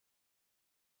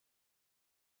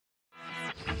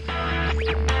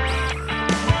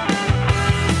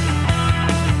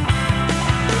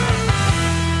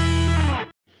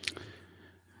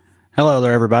Hello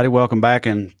there, everybody. Welcome back,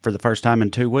 and for the first time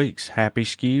in 2 weeks, happy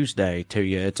Skews Day to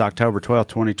you. It's October 12th,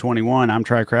 2021. I'm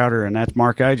Trey Crowder, and that's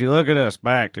Mark Agee. Look at us,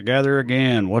 back together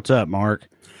again. What's up, Mark?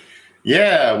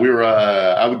 Yeah, we were.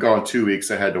 I was gone 2 weeks.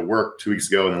 I had to work 2 weeks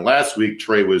ago, and then last week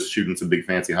Trey was shooting some big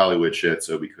fancy Hollywood shit,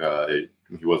 so he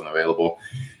wasn't available.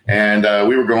 And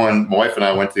we were going. My wife and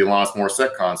I went to the Alanis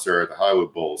Morissette concert at the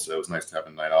Hollywood Bowl, so it was nice to have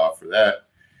a night off for that.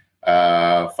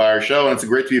 Fire show, and it's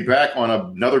great to be back on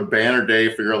another banner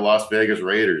day for your Las Vegas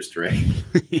Raiders, Trey.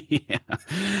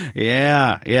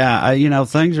 Yeah.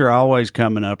 Things are always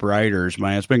coming up Raiders,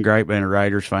 man. It's been great being a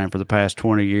Raiders fan for the past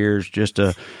 20 years. Just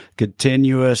a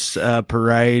continuous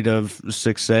parade of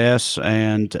success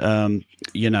and, Digging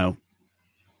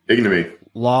to me.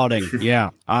 lauding.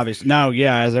 Yeah, obviously. No,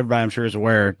 yeah, as everybody I'm sure is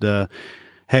aware, the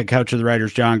head coach of the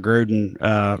Raiders, John Gruden,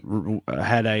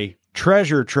 had a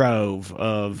treasure trove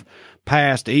of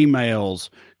past emails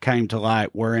came to light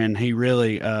wherein he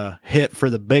really hit for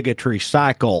the bigotry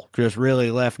cycle, just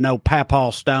really left no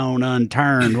papaw stone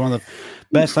unturned. One of the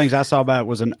best things I saw about it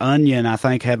was an Onion, I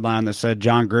think, headline that said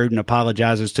John Gruden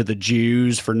apologizes to the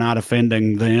Jews for not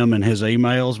offending them in his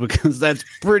emails, because that's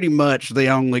pretty much the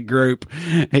only group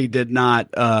he did not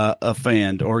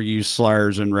offend or use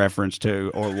slurs in reference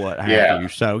to or what have you.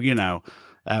 So,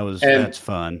 that's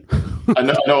fun. I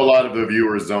know a lot of the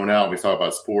viewers zone out when we talk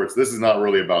about sports. This is not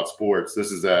really about sports.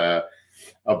 This is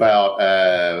about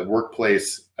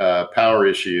workplace power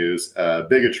issues,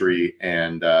 bigotry,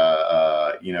 and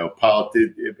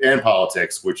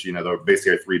politics, which they're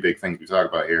basically three big things we talk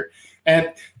about here.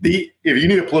 And if you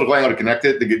need a political angle to connect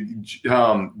it,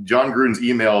 John Gruden's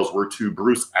emails were to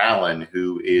Bruce Allen,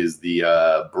 who is the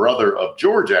brother of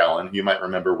George Allen, who you might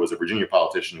remember was a Virginia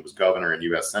politician who was governor and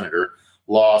U.S. senator.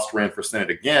 Lost, ran for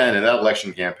Senate again in that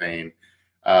election campaign.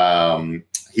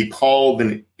 He called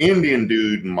an Indian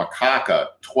dude macaca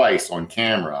twice on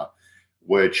camera,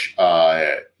 which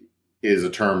is a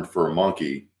term for a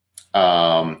monkey,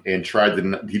 and tried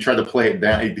to play it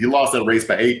down. He lost that race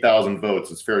by 8,000 votes.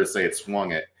 It's fair to say it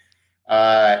swung it,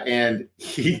 and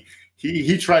he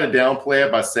tried to downplay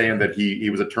it by saying that he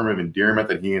was a term of endearment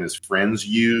that he and his friends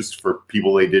used for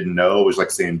people they didn't know. It was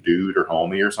like saying dude or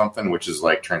homie or something, which is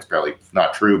like transparently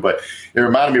not true. But it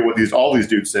reminded me of what all these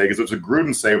dudes say, because it was a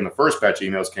Gruden say when the first batch of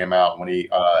emails came out, when he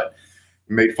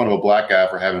made fun of a black guy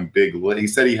for having big lips. He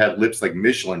said he had lips like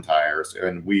Michelin tires.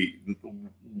 And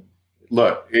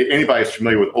look, anybody who's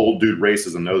familiar with old dude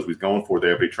racism knows what he's going for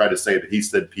there. But he tried to say that he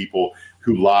said people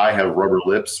who lie have rubber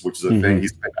lips, which is a thing. He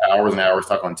spent hours and hours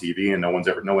talking on TV, and no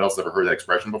one else ever heard that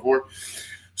expression before.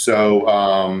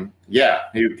 So,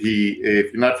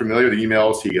 if you're not familiar with the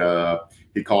emails,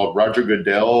 he called Roger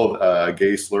Goodell a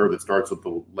gay slur that starts with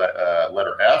the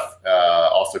letter F.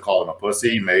 Also called him a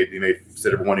pussy. He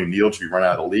said everyone who kneeled should be run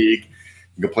out of the league.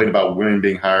 He complained about women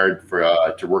being hired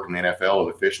to work in the NFL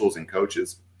as officials and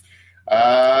coaches.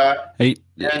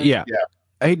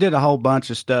 He did a whole bunch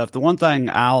of stuff. The one thing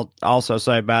I'll also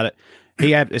say about it,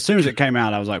 as soon as it came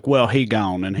out, I was like, well, he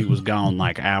gone, and he was gone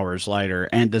like hours later,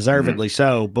 and deservedly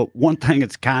so. But one thing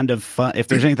that's kind of fun, if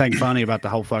there's anything funny about the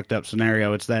whole fucked up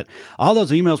scenario, it's that all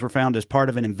those emails were found as part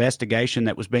of an investigation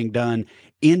that was being done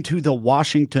into the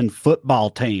Washington football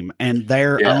team and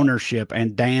their ownership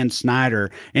and Dan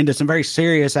Snyder, into some very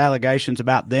serious allegations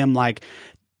about them, like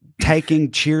taking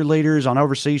cheerleaders on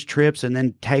overseas trips and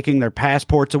then taking their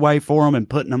passports away for them and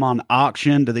putting them on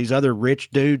auction to these other rich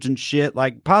dudes and shit,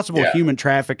 like possible human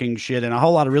trafficking shit and a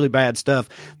whole lot of really bad stuff.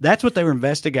 That's what they were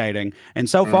investigating. And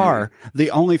so far,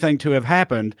 the only thing to have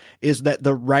happened is that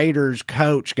the Raiders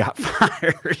coach got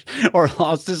fired or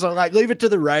lost. So leave it to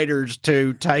the Raiders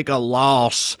to take a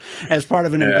loss as part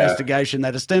of an investigation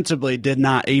that ostensibly did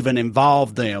not even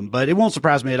involve them. But it won't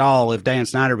surprise me at all if Dan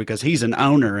Snyder, because he's an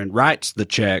owner and writes the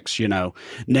checks,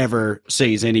 never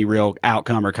sees any real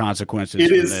outcome or consequences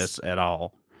from this at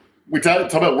all. We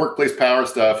talk about workplace power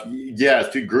stuff.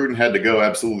 Yes, Gruden had to go,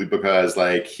 absolutely, because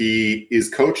he is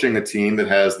coaching a team that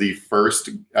has the first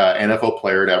NFL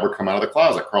player to ever come out of the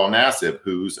closet, Carl Nassib,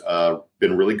 who's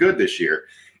been really good this year,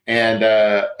 and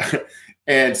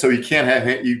so you can't have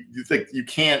him. You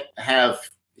can't have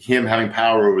him having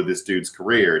power over this dude's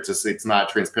career. It's not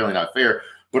transparently not fair.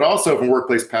 But also from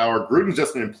workplace power, Gruden's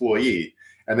just an employee.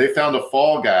 And they found a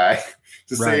fall guy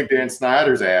to save Dan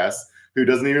Snyder's ass, who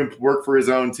doesn't even work for his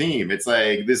own team. It's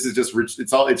like, this is just rich.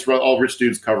 It's all rich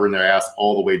dudes covering their ass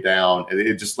all the way down. And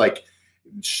it just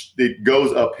it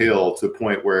goes uphill to a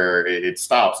point where it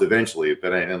stops eventually. But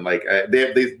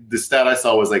the stat I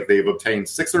saw was they've obtained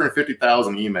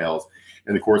 650,000 emails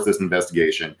in the course of this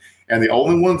investigation, and the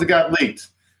only ones that got leaked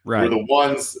were the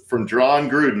ones from John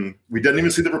Gruden. We didn't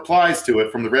even see the replies to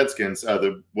it from the Redskins. They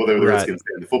were the Redskins,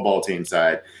 the football team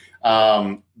side,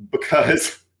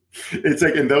 because it's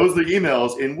like, and those are the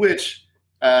emails in which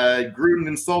Gruden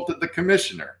insulted the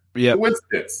commissioner. Yeah,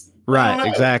 coincidence. Right,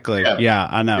 exactly. Yeah,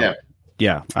 I know.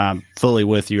 Yeah, I'm fully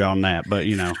with you on that. But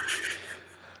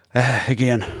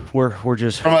again, we're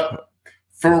just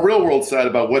from a real world side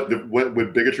about what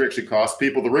would bigotry actually cost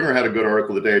people. The Ringer had a good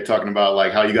article today talking about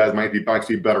like how you guys might be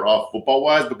better off football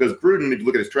wise, because Gruden, if you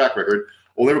look at his track record,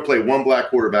 only ever played one black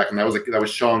quarterback, and that was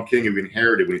Sean King, who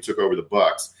inherited when he took over the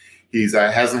Bucs. He's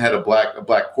hasn't had a black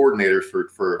coordinator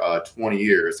for 20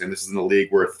 years, and this is in the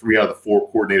league where 3 out of the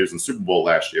 4 coordinators in the Super Bowl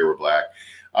last year were black.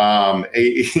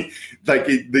 He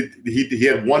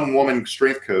had one woman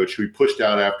strength coach who he pushed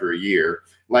out after a year.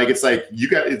 Like, it's like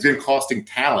it's been costing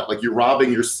talent. Like, you're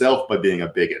robbing yourself by being a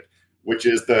bigot, which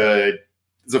is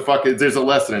there's a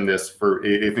lesson in this for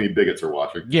if any bigots are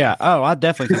watching. Yeah. Oh, I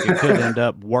definitely think it could end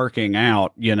up working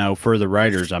out, for the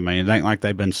Raiders. I mean, it ain't like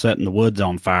they've been setting the woods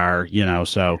on fire,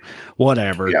 so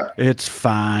whatever. Yeah. It's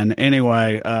fine.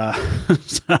 Anyway,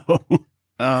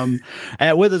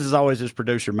 with us as always is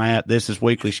producer Matt. This is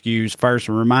Weekly Skews. First,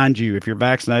 to remind you, if you're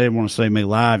vaccinated and want to see me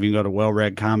live, you can go to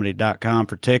wellreadcomedy.com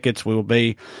for tickets. We will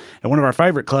be at one of our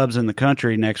favorite clubs in the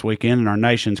country next weekend in our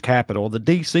nation's capital, the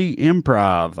DC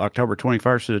Improv, October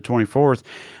 21st to the 24th.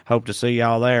 Hope to see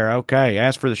y'all there. Okay,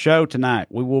 as for the show tonight,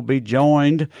 we will be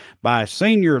joined by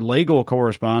senior legal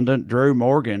correspondent Drew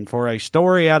Morgan for a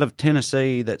story out of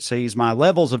Tennessee that sees my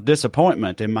levels of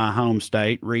disappointment in my home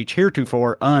state reach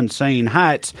heretofore unseen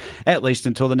heights, at least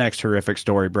until the next horrific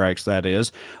story breaks, that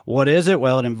is. What is it?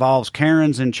 Well, it involves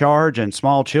Karens in charge and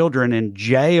small children in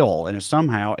jail, and is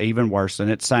somehow even worse than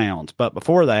it sounds. But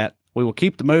before that, we will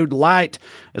keep the mood light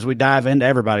as we dive into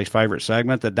everybody's favorite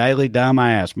segment, the Daily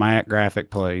Dumbass. Matt, graphic,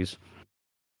 please.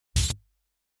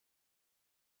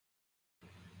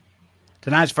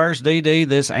 Tonight's first DD,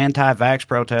 this anti-vax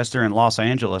protester in Los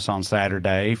Angeles on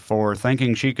Saturday for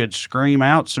thinking she could scream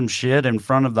out some shit in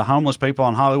front of the homeless people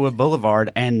on Hollywood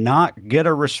Boulevard and not get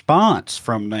a response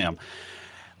from them.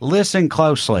 Listen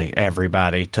closely,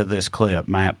 everybody, to this clip.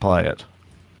 Matt, play it.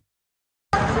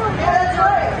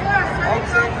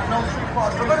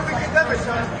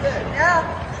 Yeah.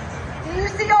 Do you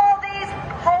see all these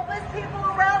homeless people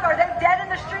around? Are they dead in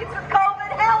the streets with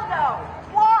COVID? Hell no.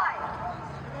 Why?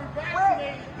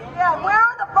 Where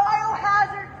are the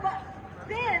biohazard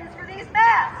bins for these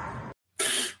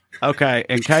masks? Okay,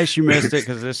 in case you missed it,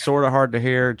 because it's sort of hard to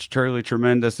hear, it's truly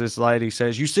tremendous. This lady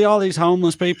says, you see all these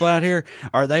homeless people out here?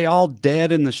 Are they all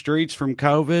dead in the streets from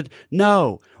COVID?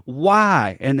 No.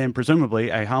 Why? And then presumably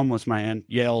a homeless man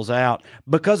yells out,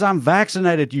 because I'm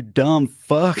vaccinated, you dumb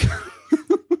fuck.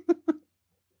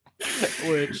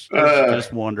 Which is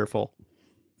just wonderful.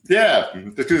 Yeah,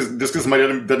 just because somebody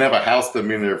doesn't have a house doesn't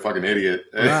mean they're a fucking idiot.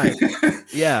 Right.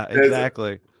 Yeah,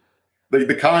 exactly.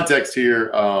 The context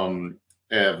here,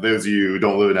 those of you who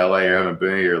don't live in LA or haven't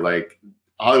been here, like,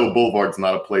 Hollywood Boulevard's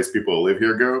not a place people who live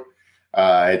here go.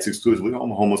 It's exclusively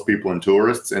homeless people and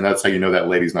tourists, and that's how you know that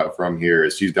lady's not from here,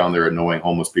 is she's down there annoying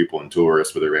homeless people and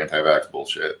tourists with her anti-vax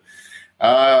bullshit.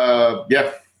 Wild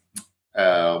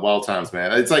times,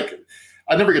 man. It's like,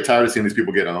 I never get tired of seeing these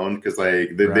people get owned, because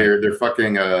like they're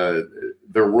fucking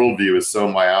their worldview is so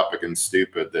myopic and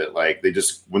stupid that like they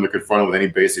just, when they're confronted with any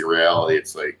basic reality,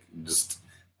 it's like just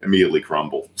immediately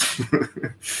crumble.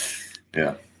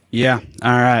 Yeah. Yeah.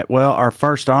 All right. Well, our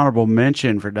first honorable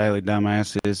mention for Daily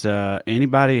Dumbass is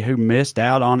anybody who missed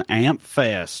out on AMP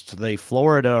Fest, the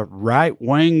Florida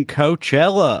right-wing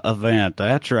Coachella event.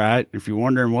 That's right. If you're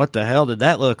wondering what the hell did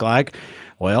that look like,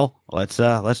 well, let's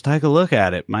take a look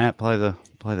at it. Matt, play the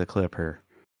clip here.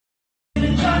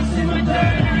 I'm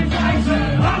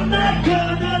not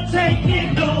gonna take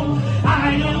it, no.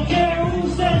 I don't care who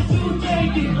says to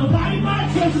take it. Nobody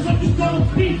my choices, I'm just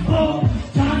gonna speak for.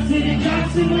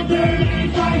 Johnson with dirty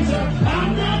Pfizer.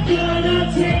 I'm not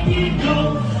gonna take it,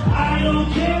 no. I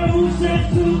don't care who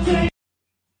says to take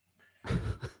it.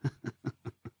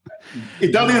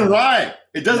 It doesn't even rhyme.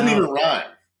 It doesn't even rhyme.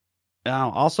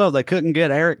 Also, they couldn't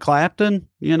get Eric Clapton,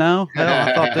 Hell,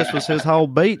 I thought this was his whole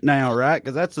beat now, right?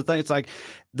 Because that's the thing. It's like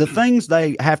the things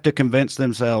they have to convince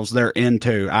themselves they're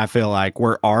into, I feel like,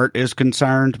 where art is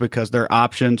concerned, because their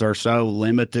options are so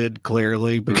limited,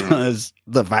 clearly, because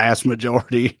the vast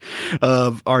majority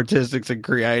of artistics and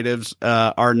creatives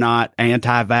are not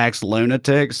anti-vax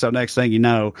lunatics. So next thing you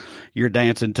know, you're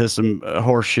dancing to some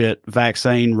horseshit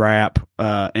vaccine rap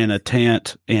in a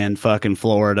tent in fucking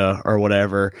Florida or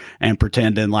whatever, and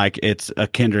pretending like it's a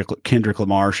Kendrick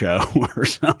Lamar show or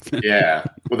something. Yeah.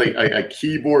 with a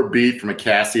keyboard beat from a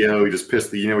Casio. You just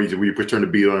press turn the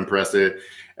beat on and press it,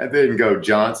 and then go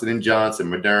Johnson &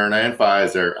 Johnson, Moderna, and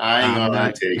Pfizer. I ain't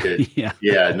gonna take it.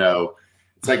 Yeah, no.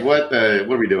 It's like, what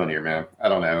are we doing here, man? I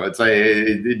don't know. It's like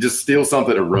it just steals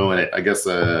something to ruin it. I guess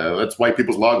that's white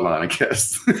people's log line, I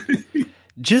guess.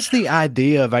 Just the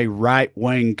idea of a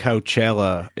right-wing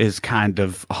Coachella is kind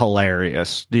of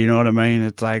hilarious. Do you know what I mean?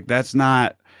 It's like, that's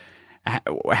not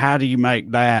 – how do you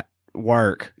make that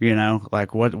work, you know?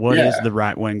 Like, what is the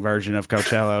right-wing version of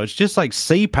Coachella? It's just like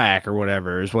CPAC or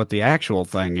whatever is what the actual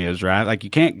thing is, right? Like, you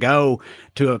can't go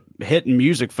to a hidden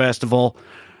music festival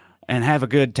and have a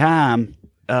good time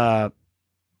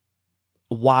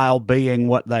while being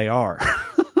what they are.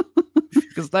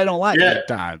 Because they don't like good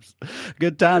times.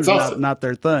 Good times is not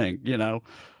their thing, you know.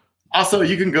 Also,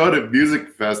 you can go to music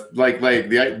fest like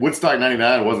the Woodstock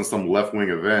 '99 wasn't some left wing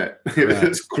event. It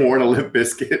was Korn, a Limp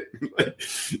Bizkit.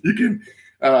 You can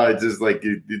just like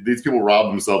these people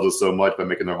rob themselves of so much by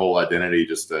making their whole identity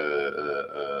just you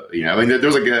know. I mean,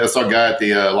 there's I saw a guy at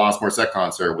the Alanis Morissette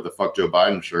concert with a "Fuck Joe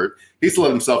Biden" shirt. He still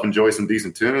let himself enjoy some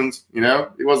decent tunes. You know,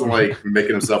 he wasn't like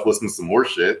making himself listen to some more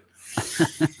shit.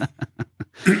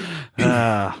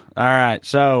 All right,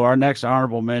 so our next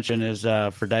honorable mention is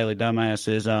for Daily Dumbass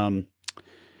is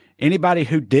anybody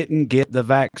who didn't get the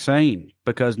vaccine,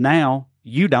 because now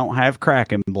you don't have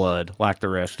Kraken blood like the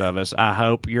rest of us. I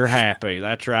hope you're happy.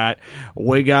 That's right.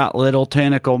 We got little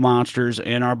tentacle monsters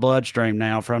in our bloodstream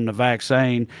now from the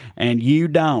vaccine, and you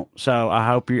don't. So I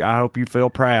hope you feel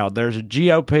proud. There's a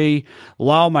GOP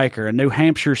lawmaker, a New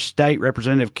Hampshire state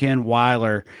representative, Ken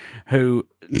Weiler, who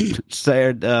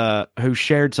shared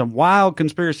some wild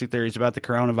conspiracy theories about the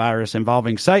coronavirus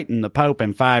involving Satan, the Pope,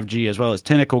 and 5G, as well as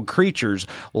tentacled creatures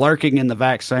lurking in the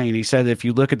vaccine. He said if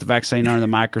you look at the vaccine under the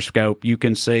microscope, you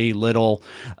can see little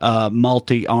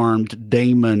multi-armed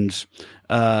demons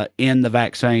in the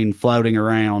vaccine floating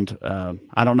around.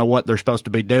 I don't know what they're supposed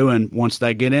to be doing once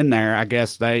they get in there. I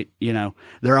guess they're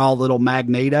all little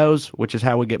magnetos, which is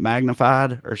how we get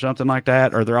magnified or something like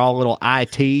that. Or they're all little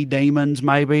IT demons,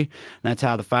 maybe. That's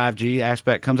how the 5G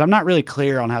aspect comes. I'm not really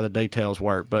clear on how the details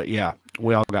work, but yeah,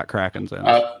 we all got Krakens in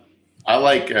us. I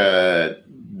like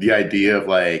the idea of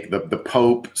like the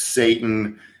Pope,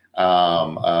 Satan,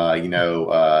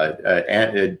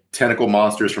 tentacle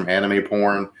monsters from anime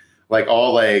porn. Like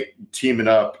all like teaming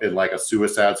up in like a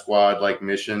Suicide Squad like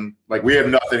mission. Like we have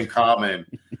nothing in common,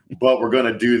 but we're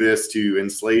gonna do this to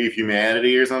enslave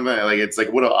humanity or something. Like it's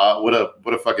like what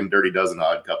a fucking Dirty Dozen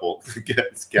odd couple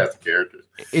cast of characters.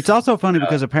 It's also funny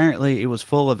because apparently it was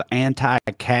full of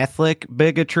anti-Catholic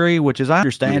bigotry, which, as I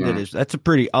understand it, that's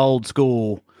pretty old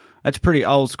school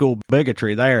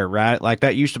bigotry there, right? Like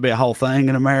that used to be a whole thing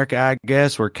in America, I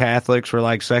guess, where Catholics were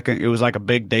like second. It was like a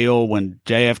big deal when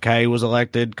JFK was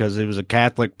elected because he was a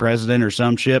Catholic president or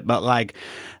some shit. But like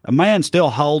a man still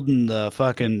holding the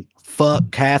fucking fuck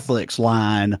Catholics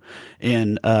line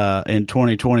in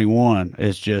 2021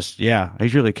 is just,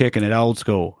 he's really kicking it old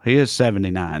school. He is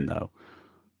 79 though.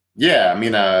 Yeah, I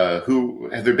mean, have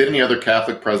there been any other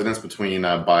Catholic presidents between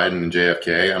Biden and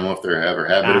JFK? I don't know if there ever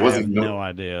have, but it wasn't. No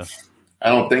idea. I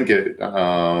don't think it.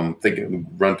 Think it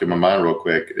run through my mind real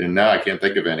quick, and now I can't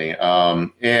think of any.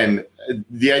 And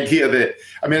the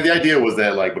idea was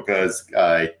that like because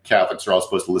Catholics are all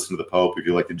supposed to listen to the Pope. If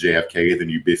you elect the JFK, then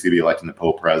you basically be electing the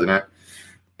Pope president,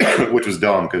 which was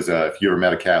dumb because if you ever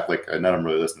met a Catholic, none of them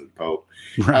really listen to the Pope.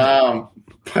 Right.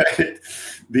 But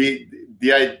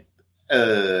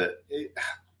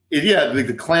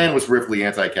the Klan was horrifically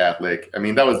anti-Catholic. I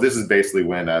mean, this is basically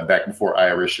when back before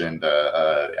Irish and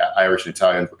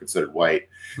Italians were considered white.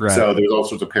 Right. So there's all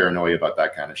sorts of paranoia about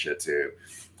that kind of shit too.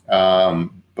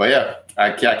 But yeah,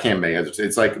 I can't make it.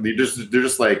 It's like they're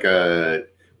just like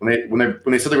when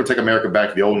they said they would take America back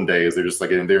to the olden days, they're just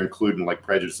like they're including like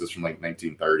prejudices from like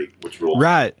 1930, which rules.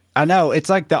 Right. I know. It's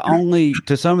like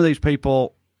to some of these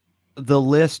people, the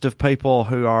list of people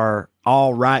who are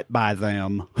all right by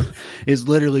them is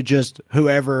literally just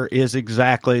whoever is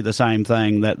exactly the same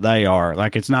thing that they are.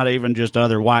 Like, it's not even just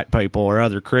other white people or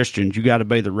other Christians. You got to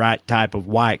be the right type of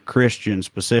white Christian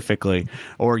specifically,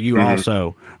 or you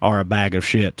also are a bag of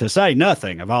shit, to say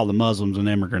nothing of all the Muslims and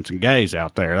immigrants and gays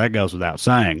out there. That goes without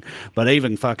saying. But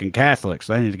even fucking Catholics,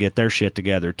 they need to get their shit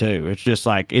together too. It's just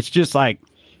like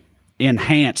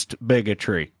enhanced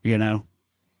bigotry, you know?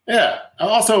 Yeah. I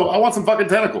want some fucking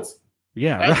tentacles.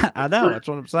 Yeah, right. I know. That's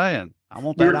what I'm saying. I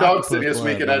want that. Your dog sitting this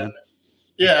weekend. I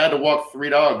had to walk 3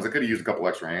 dogs. I could have used a couple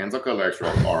extra hands. I could have extra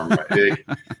arm,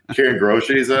 carrying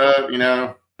groceries up. You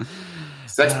know,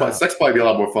 sex probably be a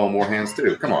lot more fun, more hands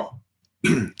too. Come on.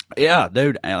 Yeah,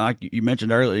 dude. And like you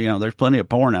mentioned earlier, there's plenty of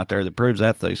porn out there that proves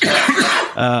that thesis.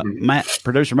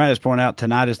 Producer Matt has pointed out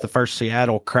tonight is the first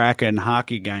Seattle Kraken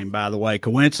hockey game, by the way.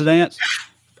 Coincidence?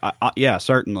 Yeah,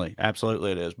 certainly.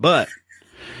 Absolutely it is. But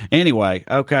anyway,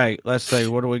 okay, let's see.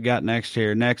 What do we got next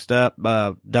here? Next up,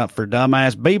 for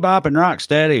dumbass, Bebop and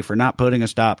Rocksteady for not putting a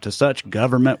stop to such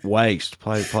government waste.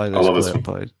 Play this clip,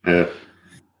 please. Yeah.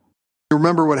 You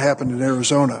remember what happened in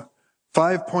Arizona.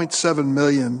 5.7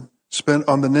 million spent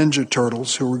on the Ninja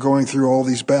Turtles who were going through all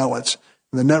these ballots.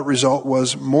 And the net result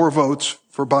was more votes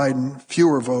for Biden,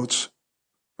 fewer votes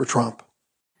for Trump.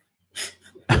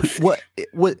 What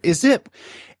is it?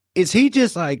 Is he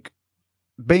just like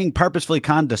being purposefully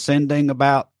condescending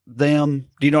about them?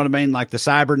 Do you know what I mean? Like the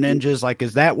cyber ninjas, like,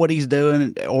 is that what he's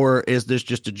doing? Or is this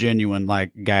just a genuine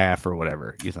like gaffe or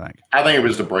whatever you think? I think it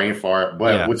was just a brain fart.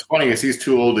 But what's funny is he's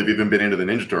too old to have even been into the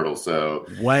Ninja Turtles. So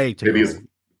way too old.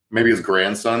 Maybe his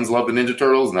grandsons love the Ninja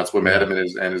Turtles and that's what made him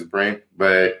in his brain.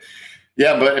 But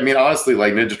yeah, but I mean, honestly,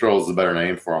 like Ninja Turtles is a better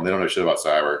name for them. They don't know shit about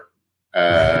cyber.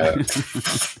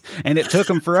 And it took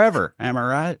them forever. Am I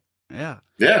right? Yeah.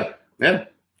 Yeah.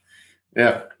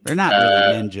 They're not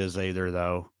really ninjas either,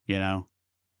 though,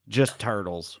 just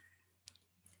turtles.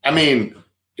 I mean,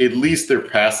 at least they're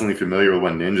passingly familiar with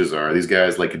what ninjas are. These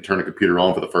guys could turn a computer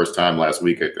on for the first time last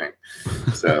week, I think.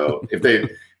 So if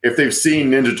they've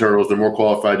seen Ninja Turtles, they're more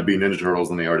qualified to be Ninja Turtles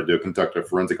than they are to conduct a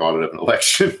forensic audit of an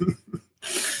election.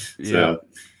 So,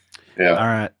 yeah. All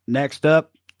right. Next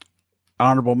up,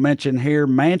 honorable mention here,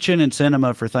 Manchin and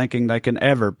Sinema for thinking they can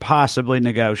ever possibly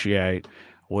negotiate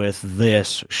with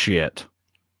this shit.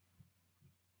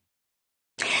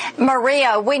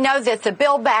 Maria, we know that the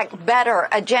Build Back Better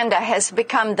agenda has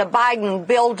become the Biden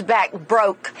Build Back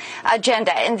Broke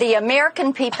agenda. And the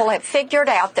American people have figured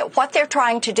out that what they're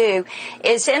trying to do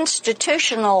is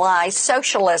institutionalize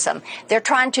socialism. They're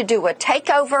trying to do a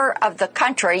takeover of the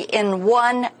country in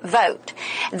one vote.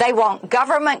 They want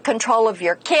government control of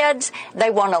your kids. They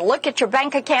want to look at your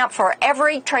bank account for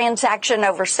every transaction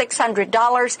over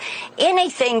 $600.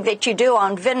 Anything that you do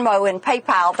on Venmo and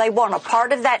PayPal, they want a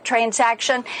part of that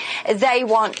transaction. They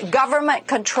want government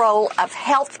control of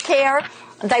health care.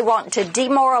 They want to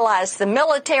demoralize the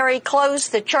military, close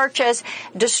the churches,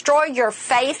 destroy your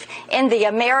faith in the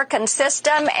American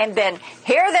system, and then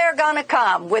here they're going to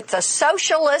come with the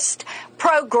socialist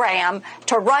program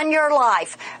to run your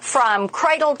life from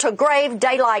cradle to grave,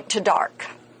 daylight to dark.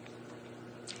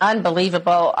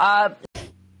 Unbelievable. God.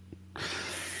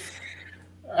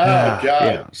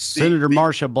 Yeah. Senator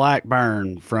Marsha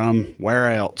Blackburn from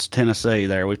where else? Tennessee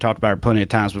there. We've talked about her plenty of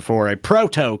times before. A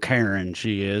proto-Karen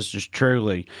she is, just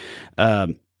truly.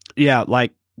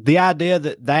 Like the idea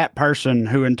that person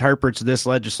who interprets this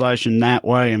legislation that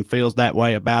way and feels that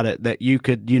way about it, that you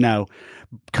could,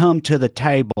 come to the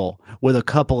table with a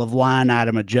couple of line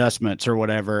item adjustments or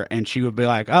whatever, and she would be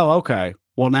like, oh, okay,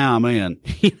 well, now I'm in.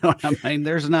 You know what I mean?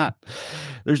 There's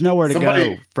nowhere to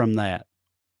go from that.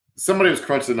 Somebody was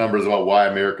crunching the numbers about why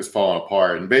America's falling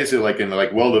apart, and basically, in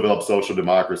well-developed social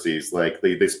democracies,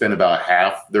 they spend about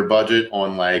half their budget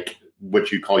on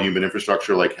what you call human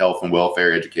infrastructure, like health and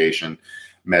welfare, education,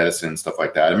 medicine, stuff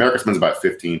like that. America spends about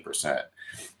 15%.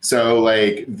 So,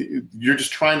 you're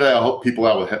just trying to help people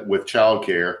out with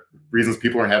childcare. Reasons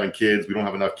people aren't having kids. We don't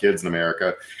have enough kids in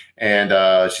America, and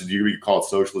you call it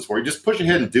socialist for you. Just push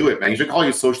ahead and do it, man. You should call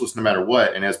you socialist no matter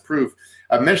what. And as proof,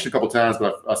 I've mentioned a couple of times,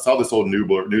 but I saw this old news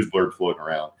blurb floating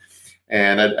around.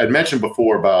 And I'd mentioned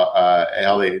before about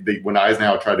how they when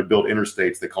Eisenhower tried to build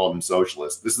interstates, they called them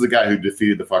socialists. This is the guy who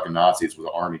defeated the fucking Nazis, was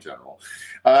an army general.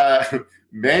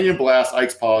 Mannion blasts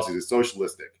Ike's policies as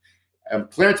socialistic.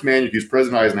 Clarence Mannion accused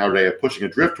President Eisenhower today of pushing a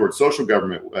drift towards social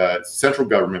government, central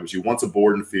government, which he once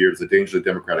abhorred and feared as a danger to the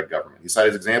democratic government. He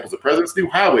cited examples of the president's new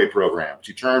highway program, which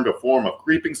he termed a form of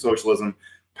creeping socialism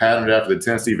patterned after the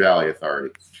Tennessee Valley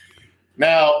Authority.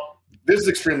 Now, this is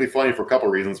extremely funny for a couple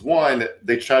of reasons. One,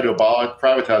 they tried to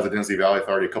privatize the Tennessee Valley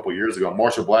Authority a couple of years ago.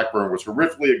 Marsha Blackburn was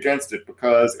horrifically against it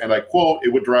because, and I quote,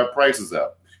 it would drive prices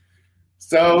up.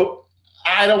 So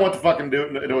I don't want to fucking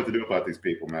know what to do about these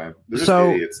people, man. They're just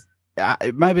idiots.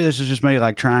 Maybe this is just me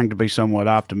trying to be somewhat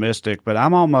optimistic, but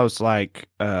I'm almost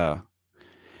that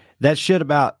shit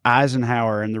about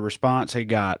Eisenhower and the response he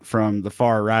got from the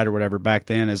far right or whatever back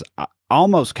then is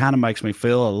almost kind of makes me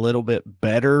feel a little bit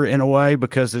better in a way,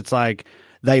 because it's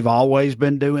they've always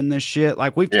been doing this shit.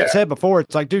 Like we've said before,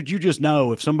 it's dude, you just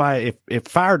know if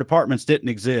fire departments didn't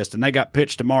exist and they got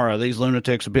pitched tomorrow, these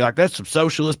lunatics would be like, that's some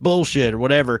socialist bullshit or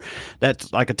whatever. That's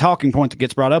a talking point that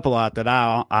gets brought up a lot that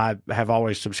I have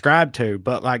always subscribed to.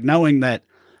 But knowing that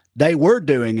they were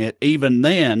doing it even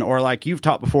then, or you've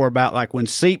talked before about when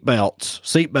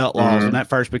seatbelt laws, when that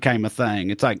first became a thing,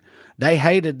 it's they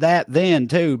hated that then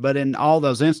too. But in all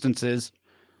those instances,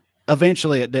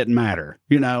 eventually it didn't matter.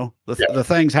 The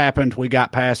things happened. We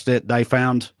got past it. They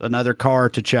found another car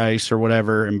to chase or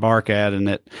whatever, embark at,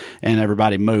 and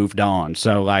everybody moved on.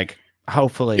 So like,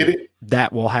 hopefully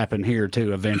that will happen here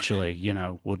too. Eventually,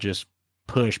 we'll just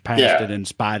push past it in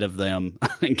spite of them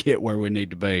and get where we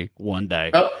need to be one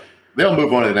day. They'll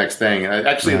move on to the next thing. And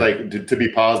actually, to be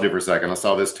positive for a second, I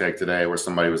saw this take today where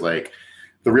somebody was like,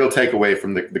 the real takeaway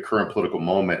from the current political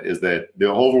moment is that the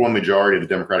overwhelming majority of the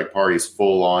Democratic Party is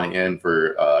full on in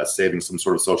for saving some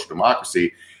sort of social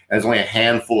democracy. And there's only a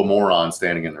handful of morons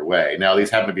standing in their way. Now, these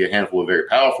happen to be a handful of very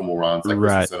powerful morons like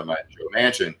Kristen Sinema and Joe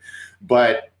Manchin.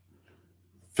 But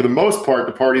for the most part,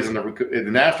 the parties in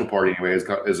the National Party anyway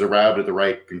has arrived at the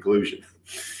right conclusion.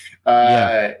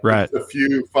 A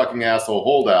few fucking asshole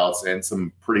holdouts and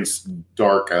some pretty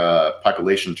dark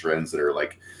population trends that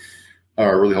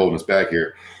are really holding us back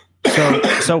here.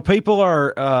 So people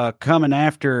are coming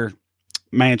after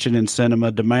Manchin and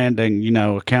Sinema, demanding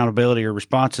accountability or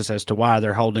responses as to why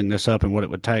they're holding this up and what it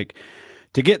would take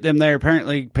to get them there.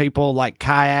 Apparently, people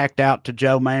kayaked out to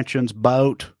Joe Manchin's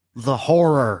boat. The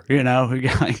horror, he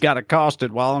got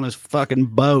accosted while on his fucking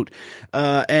boat.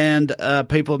 And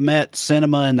people met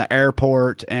Sinema in the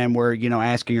airport and were,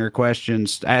 asking her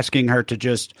questions, asking her to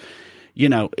just,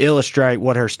 illustrate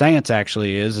what her stance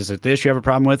actually is. Is it this you have a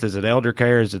problem with? Is it elder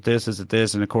care? Is it this? Is it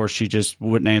this? And of course, she just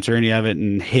wouldn't answer any of it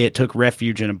and took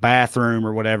refuge in a bathroom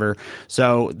or whatever.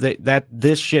 So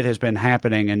this shit has been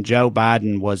happening, and Joe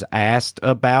Biden was asked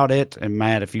about it. And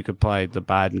Matt, if you could play the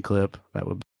Biden clip, that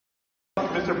would be.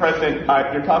 Mr. President,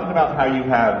 you're talking about how you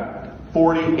have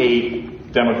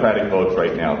 48 Democratic votes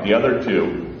right now. The other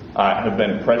two have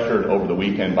been pressured over the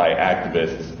weekend by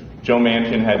activists. Joe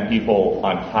Manchin had people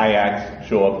on kayaks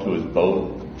show up to his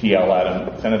boat to yell at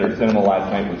him. Senator Sinema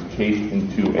last night was chased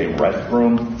into a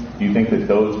restroom. Do you think that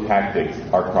those tactics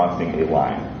are crossing a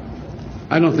line?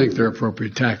 I don't think they're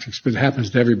appropriate tactics, but it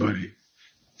happens to everybody.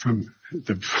 From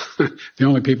the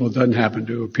only people it doesn't happen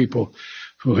to are people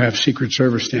who have Secret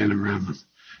Service standing around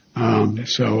them.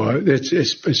 It's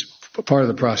part of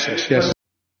the process. Yes.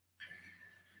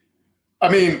 I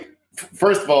mean,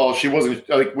 first of all, she wasn't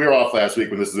we were off last week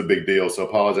when this is a big deal. So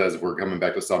apologize if we're coming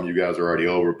back to some you guys are already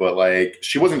over, but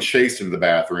she wasn't chased into the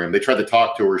bathroom. They tried to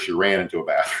talk to her. She ran into a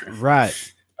bathroom. Right.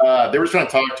 They were trying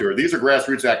to talk to her. These are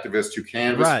grassroots activists who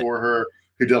canvassed for her,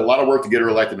 who did a lot of work to get her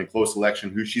elected in a close election,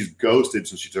 who she's ghosted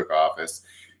since she took office.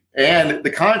 And the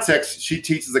context, she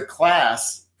teaches a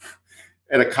class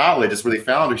at a college. That's where they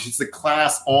found her. She's a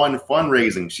class on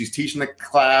fundraising. She's teaching a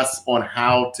class on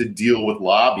how to deal with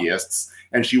lobbyists,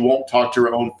 and she won't talk to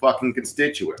her own fucking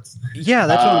constituents. Yeah,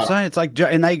 that's what I'm saying. It's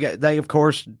and they of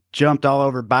course jumped all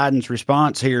over Biden's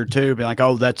response here too, being like,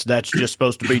 "Oh, that's just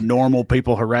supposed to be normal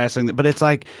people harassing them." But it's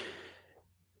like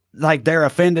they're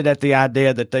offended at the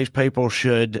idea that these people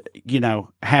should,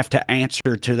 have to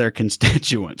answer to their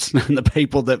constituents and the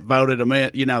people that voted them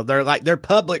in. They're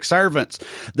public servants.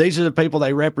 These are the people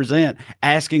they represent,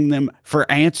 asking them for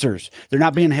answers. They're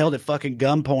not being held at fucking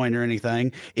gunpoint or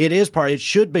anything. It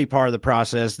should be part of the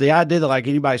process. The idea that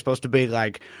anybody's supposed to be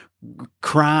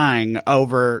crying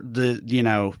over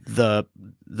the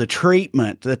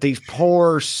treatment that these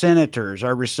poor senators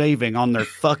are receiving on their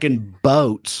fucking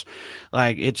boats.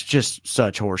 It's just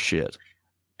such horse shit.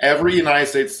 Every United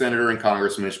States senator and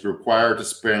congressman should be required to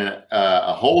spend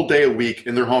a whole day a week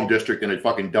in their home district in a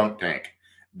fucking dunk tank.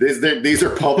 These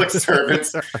are public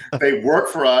servants. They work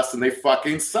for us and they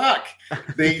fucking suck.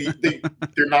 They're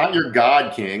not your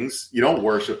god kings. You don't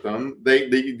worship them.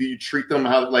 You treat them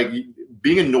how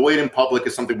being annoyed in public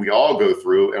is something we all go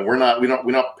through, and we're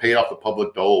not paid off the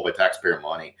public dole by taxpayer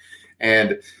money.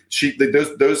 And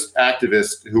those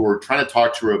activists who were trying to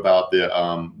talk to her about the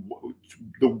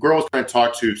girl was trying to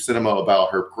talk to Sinema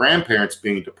about her grandparents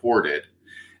being deported,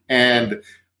 and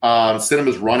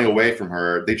Sinema's running away from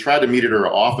her. They tried to meet at her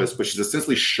office, but she's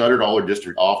essentially shuttered all her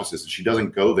district offices, and she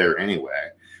doesn't go there anyway.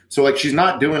 So she's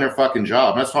not doing her fucking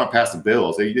job. And that's why I pass the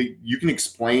bills. You can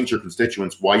explain to your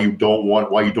constituents why you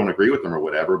don't agree with them or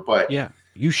whatever. But yeah,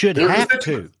 you should have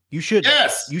to. You should.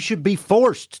 Yes. You should be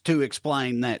forced to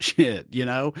explain that shit.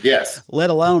 Yes. Let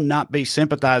alone not be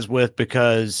sympathized with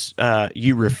because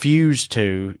you refuse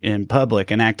to in public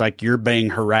and act like you're being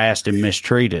harassed and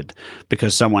mistreated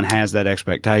because someone has that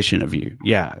expectation of you.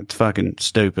 Yeah, it's fucking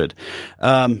stupid.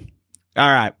 All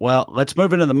right. Well, let's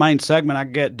move into the main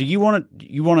segment. Do you want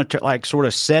to sort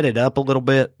of set it up a little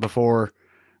bit before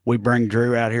we bring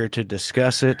Drew out here to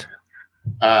discuss it?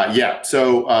 Yeah.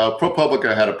 So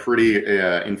ProPublica had a pretty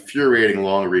infuriating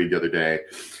long read the other day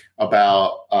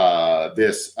about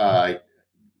this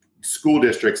school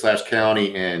district /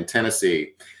 county in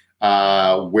Tennessee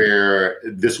where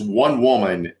this one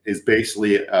woman is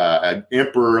basically an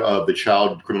emperor of the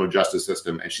child criminal justice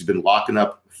system, and she's been locking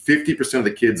up 50% of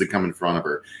the kids that come in front of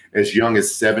her as young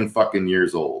as 7 fucking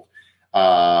years old.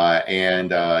 And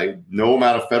no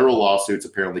amount of federal lawsuits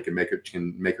apparently can make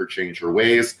her change her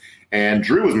ways. And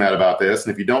Drew was mad about this.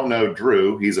 And if you don't know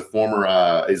Drew, he's a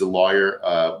former he's a lawyer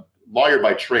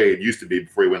by trade, used to be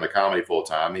before he went into comedy full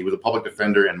time. He was a public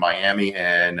defender in Miami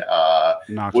and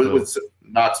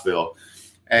Knoxville.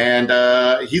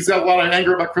 And he's got a lot of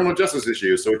anger about criminal justice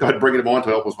issues. So we thought bringing him on to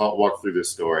help us walk through this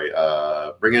story.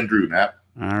 Bring in Drew, Matt.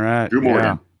 All right. Drew Morgan.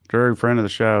 Yeah. Drew, friend of the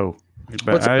show.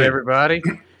 What's up, everybody?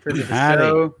 Friend of the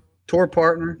show. Tour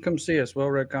partner. Come see us. Well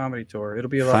Read Comedy Tour. It'll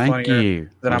be a lot funnier. Thank you.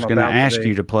 I was going to ask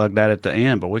you to plug that at the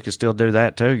end, but we can still do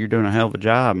that too. You're doing a hell of a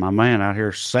job, my man, out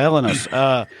here selling us.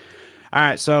 All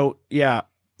right. So, yeah.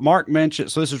 Mark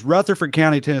mentioned, so this is Rutherford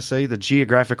County, Tennessee, the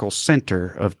geographical center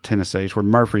of Tennessee. It's where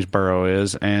Murfreesboro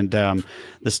is. And the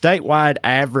statewide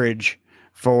average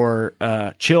for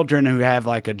children who have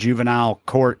like a juvenile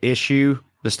court issue,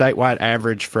 the statewide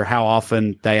average for how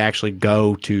often they actually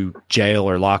go to jail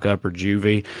or lockup or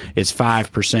juvie is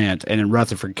 5%. And in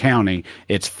Rutherford County,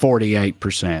 it's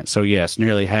 48%. So, yes,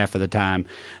 nearly half of the time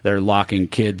they're locking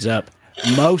kids up.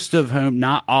 Most of whom,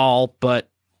 not all, but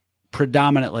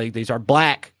predominantly, these are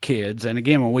black kids. And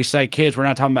again, when we say kids, we're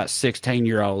not talking about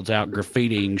 16-year-olds out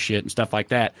graffitiing shit and stuff like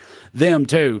that. Them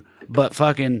too, but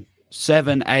fucking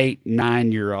 7, 8,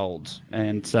 9-year-olds.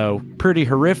 And so pretty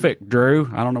horrific, Drew.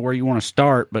 I don't know where you want to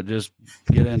start, but just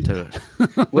get into it.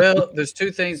 Well, there's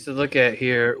two things to look at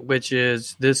here, which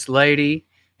is this lady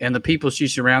and the people she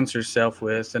surrounds herself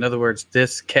with. In other words,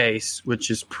 this case,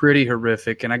 which is pretty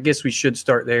horrific. And I guess we should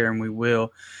start there, and we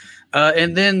will.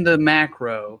 And then the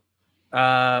macro,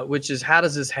 which is how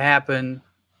does this happen?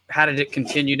 How did it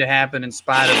continue to happen in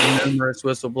spite of numerous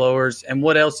whistleblowers? And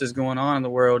what else is going on in the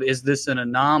world? Is this an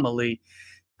anomaly?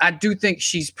 I do think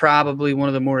she's probably one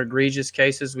of the more egregious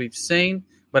cases we've seen,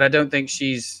 but I don't think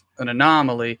she's an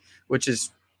anomaly, which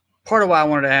is part of why I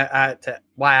wanted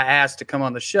why I asked to come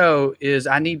on the show. Is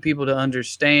I need people to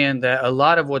understand that a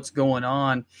lot of what's going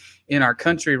on in our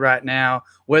country right now,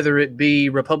 whether it be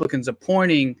Republicans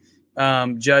appointing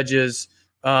judges,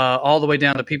 all the way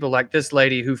down to people like this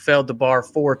lady who failed the bar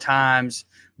 4 times,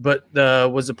 but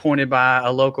was appointed by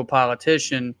a local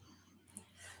politician.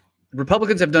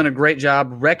 Republicans have done a great job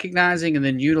recognizing and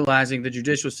then utilizing the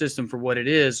judicial system for what it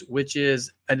is, which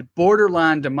is a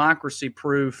borderline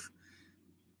democracy-proof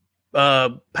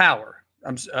power,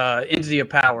 entity of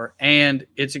power. And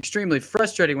it's extremely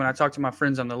frustrating when I talk to my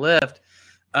friends on the left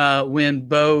when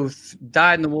both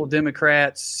dyed-in-the-wool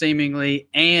Democrats seemingly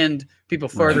and people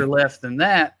further left than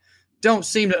that don't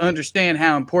seem to understand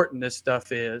how important this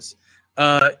stuff is.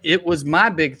 It was my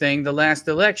big thing the last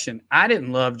election. I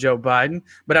didn't love Joe Biden,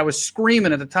 but I was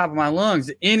screaming at the top of my lungs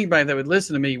that anybody that would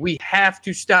listen to me, we have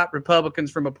to stop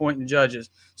Republicans from appointing judges.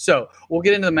 So we'll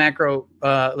get into the macro.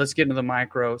 Let's get into the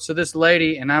micro. So this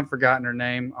lady, and I've forgotten her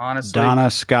name, honestly. Donna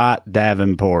Scott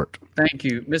Davenport. Thank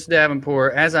you. Miss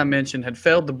Davenport, as I mentioned, had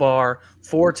failed the bar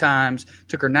 4 times,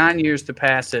 took her 9 years to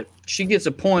pass it. She gets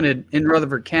appointed in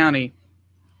Rutherford County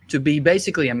to be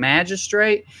basically a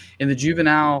magistrate in the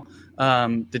juvenile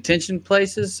detention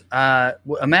places. A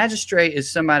magistrate is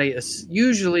somebody,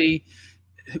 usually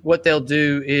what they'll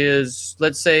do is,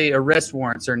 let's say arrest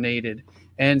warrants are needed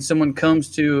and someone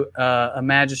comes to a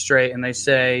magistrate and they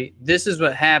say, this is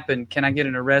what happened. Can I get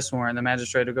an arrest warrant? And the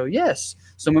magistrate will go, yes,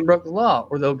 someone broke the law.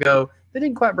 Or they'll go, they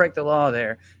didn't quite break the law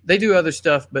there. They do other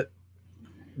stuff, but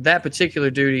that particular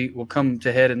duty will come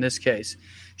to head in this case.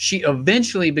 She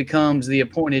eventually becomes the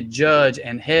appointed judge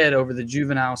and head over the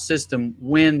juvenile system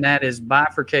when that is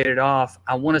bifurcated off.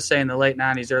 I want to say in the late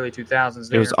 90s, early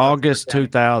 2000s. It was August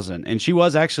 2000. And she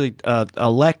was actually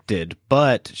elected,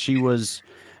 but she was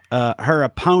her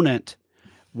opponent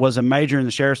was a major in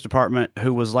the sheriff's department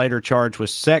who was later charged with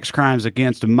sex crimes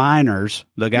against minors,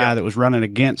 the guy that was running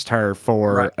against her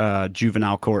for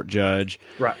juvenile court judge.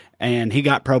 Right. And he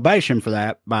got probation for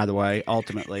that, by the way,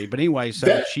 ultimately. But anyway,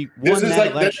 so she won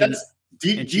that election,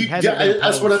 and she hasn't been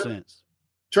opposed since.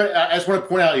 I just want to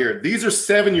point out here, these are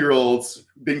 7-year-olds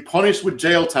being punished with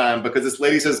jail time because this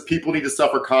lady says people need to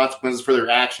suffer consequences for their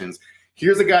actions.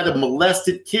 Here's a guy that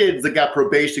molested kids that got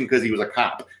probation because he was a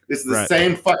cop. This is the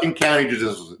same fucking county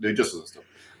judicial system.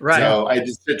 Right. So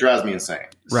it drives me insane.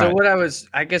 So Right. what I was,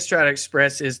 I guess, trying to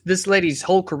express is this lady's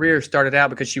whole career started out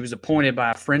because she was appointed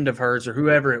by a friend of hers or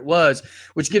whoever it was,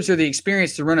 which gives her the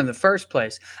experience to run in the first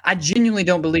place. I genuinely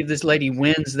don't believe this lady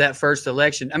wins that first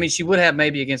election. I mean, she would have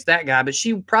maybe against that guy, but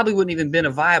she probably wouldn't even been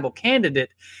a viable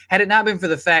candidate had it not been for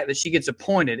the fact that she gets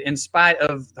appointed in spite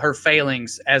of her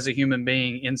failings as a human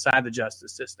being inside the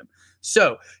justice system.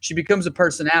 So she becomes a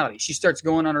personality. She starts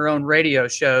going on her own radio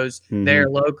shows there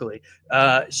locally.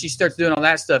 She starts doing all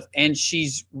that stuff, and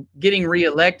she's getting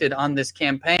reelected on this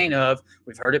campaign of,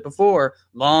 we've heard it before,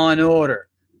 law and order,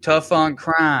 tough on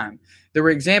crime. There were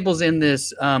examples in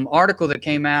this article that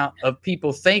came out of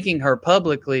people thanking her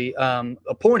publicly,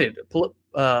 elected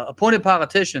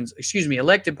politicians,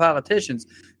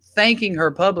 thanking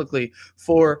her publicly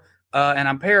for, and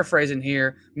I'm paraphrasing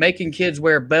here, making kids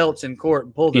wear belts in court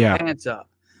and pull their pants up.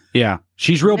 Yeah.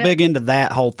 She's real big into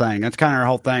that whole thing. That's kind of her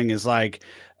whole thing is like,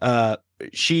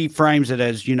 she frames it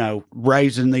as,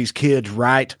 raising these kids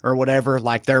right or whatever,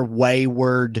 like they're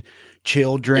wayward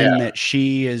children that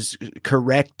she is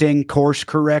course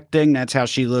correcting. That's how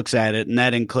she looks at it. And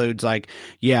that includes like,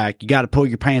 you got to pull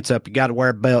your pants up. You got to wear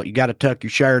a belt. You got to tuck your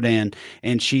shirt in.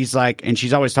 And she's like, and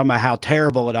she's always talking about how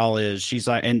terrible it all is. She's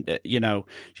like, and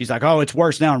she's like, oh, it's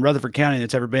worse now in Rutherford County than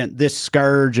it's ever been. This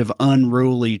scourge of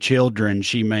unruly children,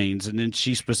 she means. And then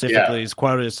she specifically is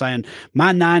quoted as saying,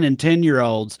 my 9 and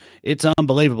 10-year-olds, it's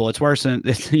unbelievable. It's worse than,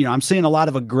 I'm seeing a lot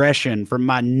of aggression from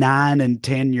my 9 and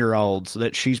 10-year-olds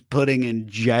that she's putting in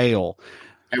jail.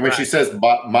 And when she says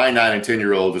my 9 and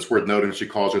 10-year-old, it's worth noting she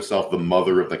calls herself the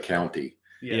mother of the county.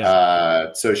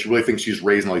 So she really thinks she's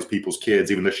raising all these people's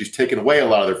kids, even though she's taken away a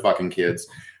lot of their fucking kids.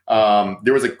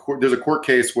 There's a court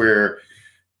case where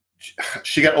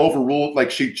she got overruled.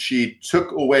 Like she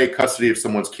took away custody of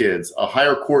someone's kids. A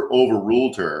higher court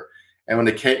overruled her. And when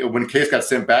the case got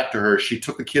sent back to her, she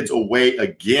took the kids away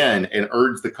again and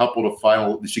urged the couple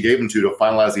she gave them to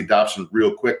finalize the adoption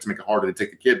real quick to make it harder to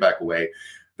take the kid back away.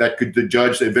 The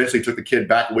judge eventually took the kid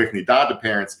back away from the adopted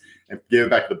parents and gave it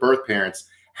back to the birth parents.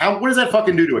 What does that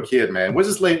fucking do to a kid, man? What is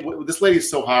this lady? This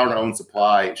lady's so high on her own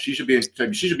supply. She should be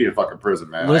in fucking prison,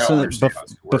 man. Listen,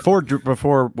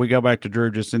 before we go back to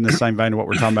Drew, just in the same vein of what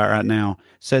we're talking about right now,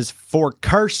 says for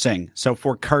cursing. So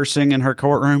for cursing in her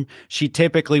courtroom, she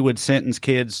typically would sentence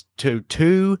kids to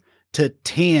 2 to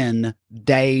 10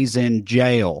 days in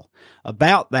jail.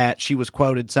 About that, she was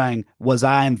quoted saying, "Was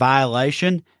I in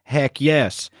violation? Heck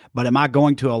yes. But am I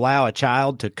going to allow a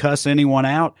child to cuss anyone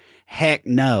out? Heck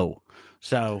no."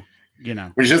 So,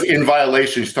 when she's just in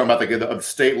violation, she's talking about the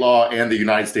state law and the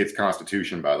United States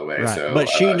Constitution, by the way. Right. So, but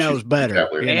she knows better.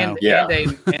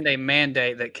 And a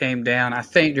mandate that came down, I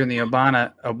think, during the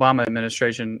Obama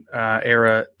administration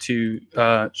era.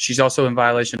 She's also in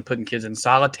violation of putting kids in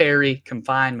solitary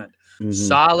confinement. Mm-hmm.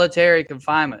 Solitary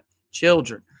confinement,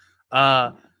 children.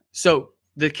 So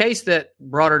the case that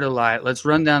brought her to light. Let's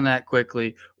run down that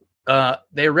quickly.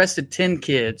 They arrested 10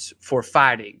 kids for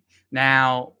fighting.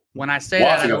 Now, when I say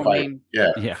that, I don't mean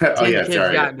 10 kids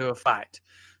got into a fight.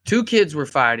 2 kids were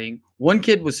fighting. 1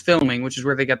 kid was filming, which is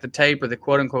where they got the tape or the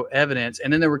quote-unquote evidence.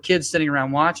 And then there were kids sitting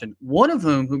around watching. One of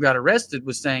whom, who got arrested,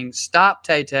 was saying, "Stop,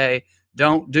 Tay-Tay,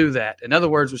 don't do that." In other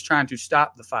words, was trying to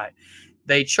stop the fight.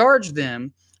 They charged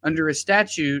them under a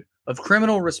statute of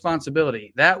criminal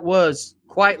responsibility. That was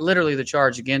quite literally the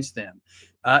charge against them.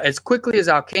 As quickly as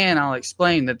I'll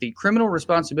explain that the criminal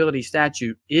responsibility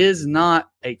statute is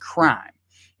not a crime.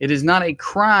 It is not a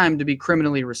crime to be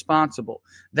criminally responsible.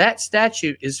 That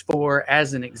statute is for,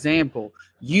 as an example,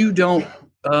 you don't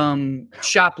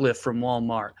shoplift from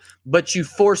Walmart, but you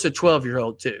force a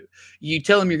 12-year-old to. You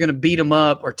tell them you're going to beat them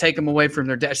up or take them away from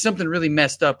their dad, something really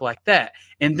messed up like that.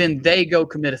 And then they go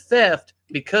commit a theft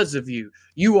because of you.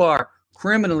 You are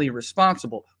criminally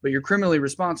responsible, but you're criminally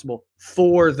responsible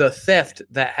for the theft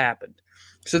that happened.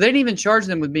 So they didn't even charge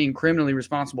them with being criminally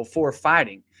responsible for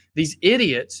fighting. These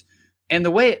idiots. And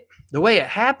the way it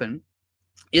happened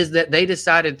is that they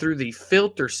decided through the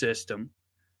filter system,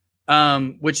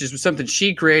 which is something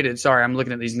she created. Sorry, I'm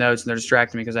looking at these notes and they're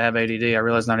distracting me because I have ADD. I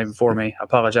realize not even for me. I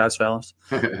apologize, fellas.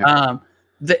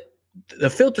 The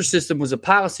filter system was a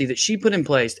policy that she put in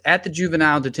place at the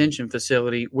juvenile detention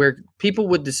facility where people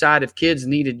would decide if kids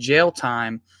needed jail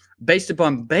time based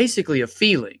upon basically a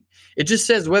feeling. It just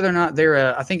says whether or not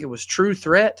they're I think it was true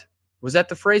threat. Was that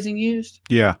the phrasing used?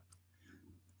 Yeah.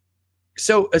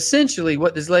 So essentially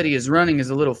what this lady is running is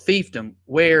a little fiefdom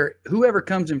where whoever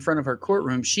comes in front of her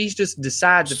courtroom, she just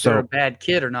decides if they're a bad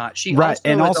kid or not. She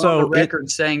also on the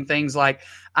record saying things like,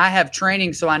 I have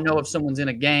training so I know if someone's in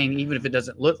a gang, even if it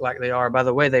doesn't look like they are, by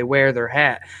the way they wear their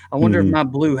hat. I wonder if my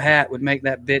blue hat would make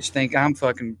that bitch think I'm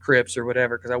fucking Crips or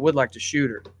whatever, because I would like to shoot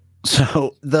her.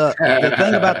 So the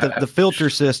thing about the filter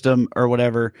system or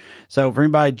whatever. So for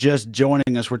anybody just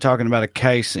joining us, we're talking about a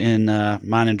case in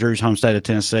mine and Drew's home state of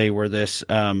Tennessee where this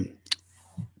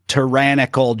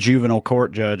tyrannical juvenile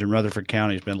court judge in Rutherford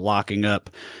County has been locking up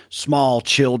small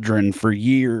children for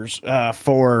years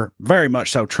for very much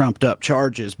so trumped up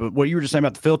charges. But what you were just saying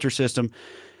about the filter system,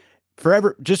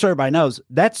 just so everybody knows,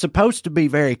 that's supposed to be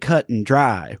very cut and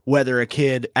dry, whether a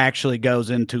kid actually goes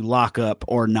into lockup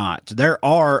or not. There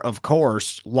are, of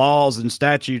course, laws and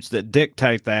statutes that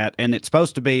dictate that, and it's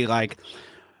supposed to be like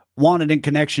wanted in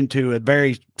connection to a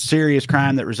very serious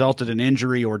crime that resulted in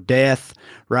injury or death,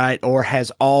 right? Or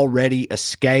has already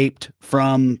escaped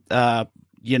from,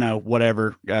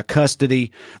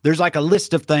 custody. There's like a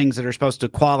list of things that are supposed to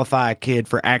qualify a kid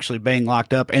for actually being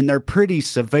locked up, and they're pretty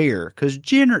severe because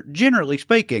generally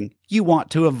speaking, you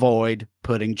want to avoid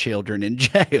putting children in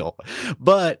jail.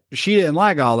 But she didn't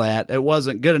like all that. It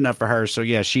wasn't good enough for her. So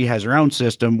yeah, she has her own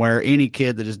system where any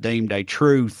kid that is deemed a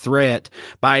true threat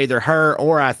by either her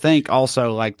or I think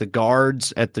also like the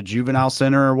guards at the juvenile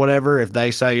center or whatever, if they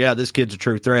say, yeah, this kid's a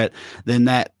true threat, then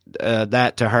that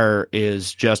to her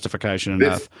is justification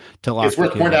enough to lock. It's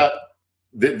worth pointing out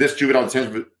this juvenile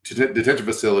detention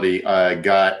facility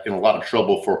got in a lot of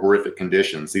trouble for horrific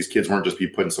conditions. These kids weren't just be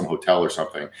put in some hotel or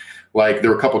something. Like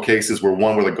there were a couple cases where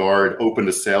the guard opened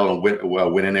a cell and went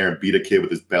in there and beat a kid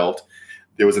with his belt.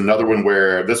 There was another one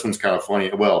where this one's kind of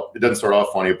funny. Well, it doesn't start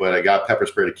off funny, but a guy pepper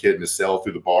sprayed a kid in his cell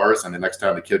through the bars, and the next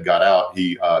time the kid got out,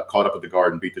 he caught up with the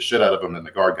guard and beat the shit out of him, and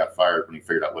the guard got fired when he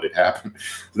figured out what had happened.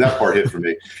 So that part hit for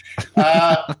me.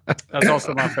 That's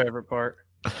also my favorite part.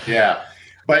 Yeah.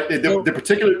 But the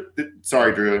particular –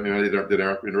 sorry, Drew. Did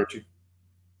I interrupt you?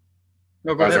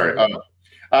 No, go ahead.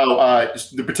 Sorry.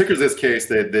 The particulars of this case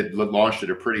that launched it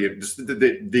are pretty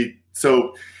 –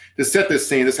 so to set this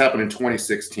scene, this happened in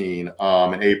 2016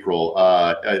 in April.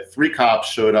 3 cops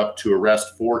showed up to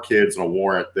arrest 4 kids on a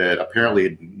warrant that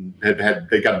apparently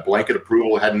they got blanket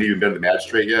approval, hadn't even been to the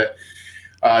magistrate yet.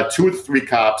 2 of the 3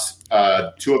 cops,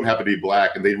 2 of them happened to be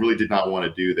black, and they really did not want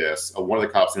to do this. One of the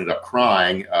cops ended up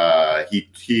crying.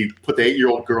 He put the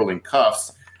 8-year-old girl in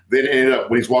cuffs. Then ended up,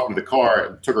 when he's walking to the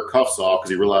car, took her cuffs off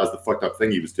because he realized the fucked up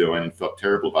thing he was doing and felt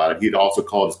terrible about it. He'd also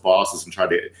called his bosses and tried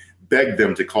to beg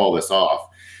them to call this off.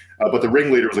 But the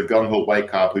ringleader was a gung-ho white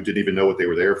cop who didn't even know what they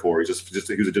were there for. He was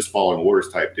just following orders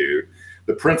type dude.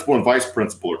 The principal and vice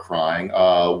principal are crying.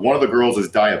 One of the girls is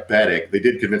diabetic. They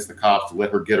did convince the cops to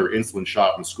let her get her insulin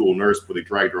shot from the school nurse before they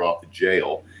dragged her off to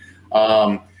jail.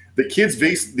 The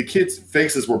kids'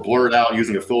 faces were blurred out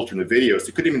using a filter in the video, so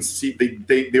you couldn't even see.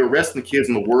 They were arresting the kids,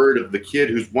 and the word of the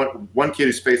kid whose one kid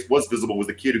whose face was visible was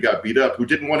the kid who got beat up, who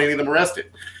didn't want any of them arrested.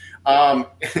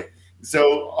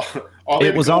 So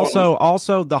it was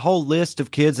also the whole list of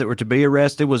kids that were to be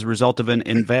arrested was a result of an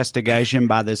investigation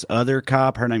by this other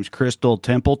cop. Her name's Crystal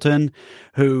Templeton,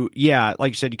 who, yeah,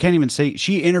 like you said, you can't even see.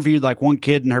 She interviewed like one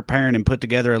kid and her parent and put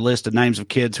together a list of names of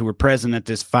kids who were present at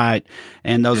this fight,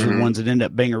 and those are the ones that ended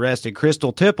up being arrested.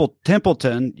 Crystal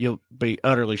Templeton, you'll be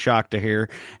utterly shocked to hear,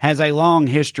 has a long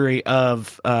history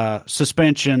of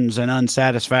suspensions and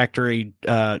unsatisfactory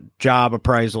job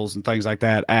appraisals and things like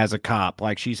that as a cop.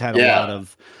 Like she's had a lot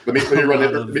of. Let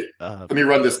me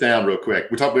run this down real quick.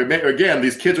 We talk again.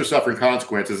 These kids are suffering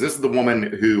consequences. This is the woman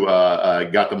who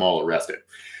got them all arrested.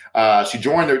 She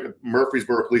joined the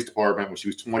Murfreesboro Police Department when she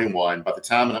was 21. By the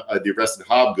time the arrested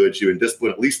Hobgood, she had been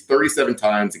disciplined at least 37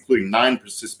 times, including 9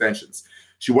 suspensions.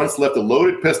 She once left a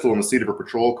loaded pistol in the seat of her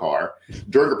patrol car.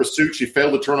 During her pursuit, she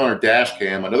failed to turn on her dash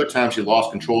cam. Another time, she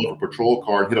lost control of her patrol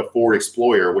car and hit a Ford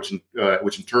Explorer, which in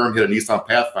turn hit a Nissan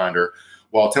Pathfinder,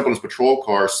 while Templeton's patrol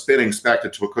car spinning smacked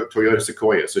into a Toyota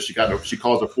Sequoia. So she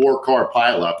caused a 4-car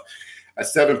pileup.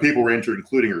 7 people were injured,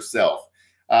 including herself.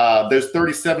 Those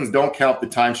 37s don't count the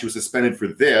time she was suspended for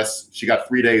this. She got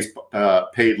 3 days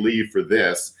paid leave for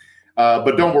this.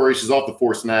 But don't worry, she's off the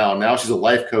force now. Now she's a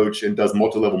life coach and does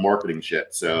multi-level marketing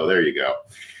shit. So there you go.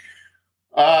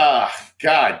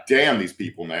 God damn these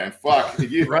people, man. Fuck.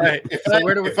 Right. So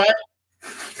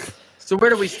where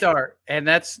do we start? And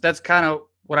that's kind of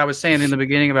what I was saying in the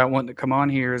beginning about wanting to come on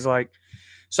here is like,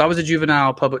 so I was a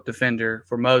juvenile public defender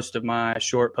for most of my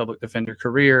short public defender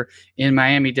career in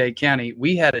Miami-Dade County.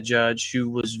 We had a judge who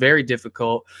was very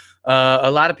difficult,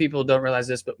 A lot of people don't realize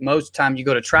this, but most time you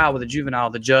go to trial with a juvenile,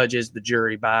 the judge is the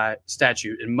jury by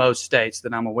statute in most states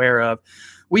that I'm aware of.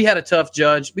 We had a tough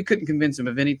judge. We couldn't convince him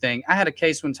of anything. I had a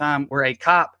case one time where a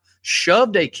cop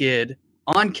shoved a kid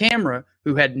on camera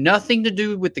who had nothing to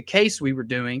do with the case we were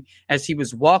doing as he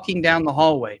was walking down the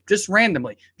hallway, just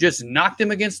randomly, just knocked him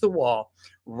against the wall,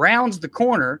 rounds the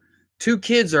corner. Two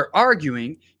kids are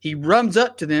arguing. He runs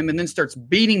up to them and then starts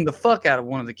beating the fuck out of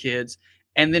one of the kids.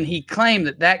 And then he claimed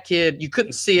that kid, you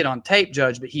couldn't see it on tape,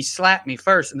 Judge, but he slapped me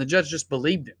first. And the judge just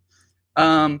believed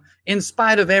him. In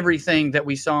spite of everything that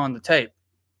we saw on the tape,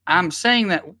 I'm saying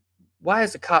that why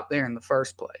is the cop there in the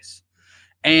first place?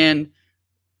 And,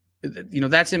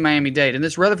 that's in Miami-Dade. In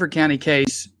this Rutherford County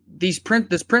case, this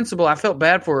principal, I felt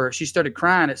bad for her. She started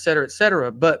crying, et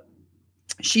cetera, but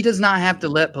she does not have to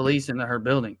let police into her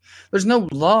building. There's no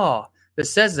law that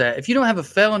says that. If you don't have a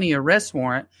felony arrest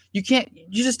warrant, you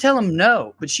just tell them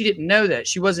no. But she didn't know that.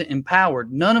 She wasn't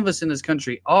empowered. None of us in this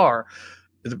country are.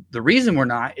 The reason we're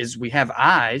not is we have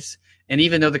eyes. And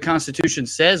even though the Constitution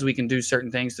says we can do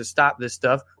certain things to stop this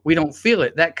stuff, we don't feel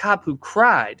it. That cop who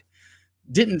cried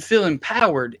didn't feel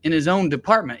empowered in his own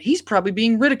department. He's probably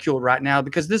being ridiculed right now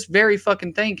because this very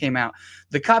fucking thing came out.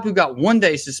 The cop who got 1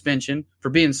 day suspension for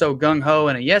being so gung-ho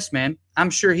and a yes man, I'm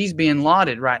sure he's being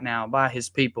lauded right now by his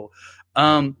people.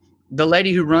 The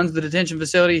lady who runs the detention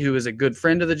facility, who is a good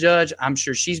friend of the judge, I'm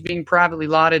sure she's being privately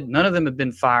lauded. None of them have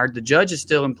been fired. The judge is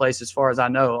still in place as far as I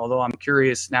know, although I'm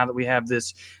curious now that we have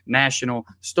this national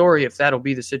story if that'll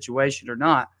be the situation or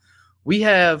not. We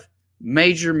have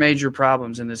major, major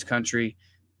problems in this country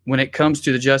when it comes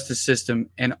to the justice system,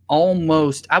 and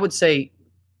almost, I would say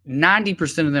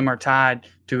 90% of them are tied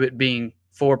to it being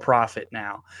for profit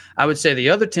now. I would say the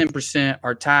other 10%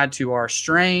 are tied to our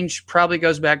strange, probably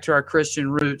goes back to our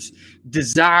Christian roots,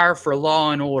 desire for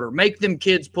law and order. Make them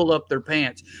kids pull up their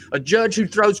pants. A judge who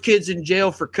throws kids in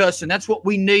jail for cussing. That's what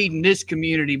we need in this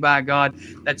community, by God.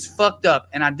 That's fucked up.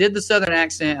 And I did the Southern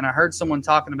accent, and I heard someone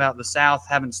talking about the South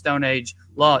having Stone Age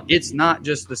law. It's not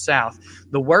just the South.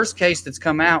 The worst case that's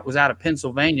come out was out of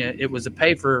Pennsylvania. It was a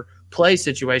pay-for-play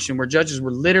situation where judges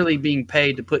were literally being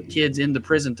paid to put kids into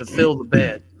prison to fill the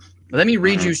bed. Let me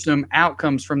read you some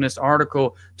outcomes from this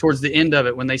article towards the end of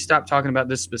it when they stopped talking about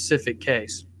this specific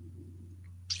case.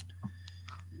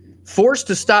 Forced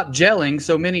to stop jailing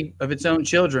so many of its own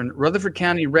children, Rutherford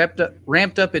County ramped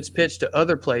up its pitch to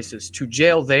other places to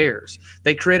jail theirs.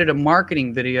 They created a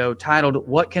marketing video titled,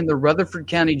 "What Can the Rutherford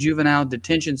County Juvenile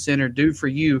Detention Center Do for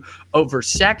You?" over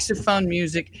saxophone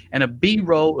music and a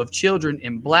B-roll of children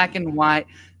in black and white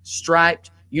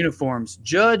striped uniforms.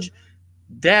 Judge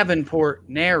Davenport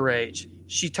narrates.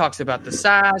 She talks about the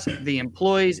size, the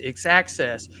employees, its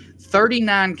access.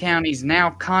 39 counties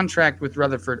now contract with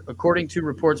Rutherford, according to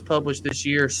reports published this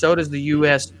year. So does the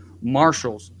U.S.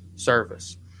 Marshals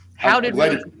Service. How did go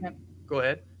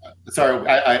ahead? Sorry,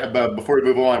 but before we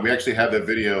move on, we actually have that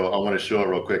video. I want to show it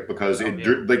real quick because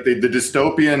the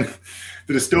dystopian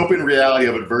reality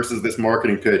of it versus this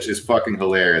marketing pitch is fucking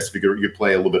hilarious. If you could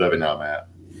play a little bit of it now, Matt.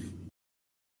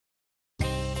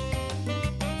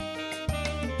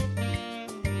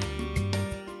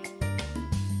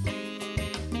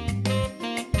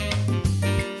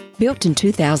 Built in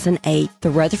 2008,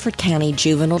 the Rutherford County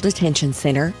Juvenile Detention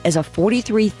Center is a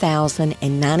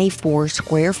 43,094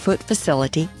 square foot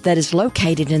facility that is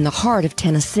located in the heart of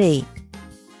Tennessee.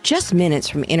 Just minutes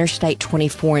from Interstate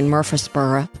 24 in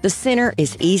Murfreesboro, the center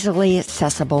is easily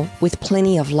accessible with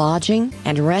plenty of lodging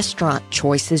and restaurant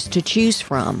choices to choose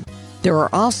from. There are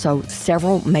also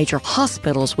several major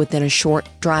hospitals within a short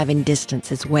driving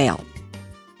distance as well.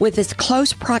 With its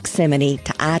close proximity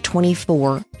to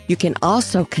I-24, you can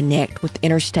also connect with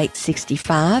Interstate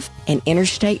 65 and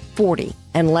Interstate 40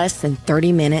 in less than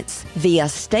 30 minutes via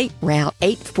State Route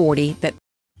 840.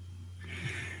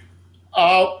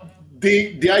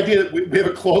 The idea that we have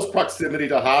a close proximity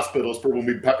to hospitals for when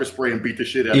we pepper spray and beat the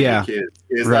shit out of the kids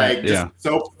is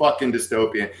so fucking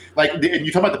dystopian. Like, and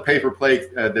you talk about the pay-for-play,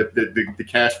 the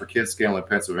cash for kids scale in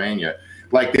Pennsylvania.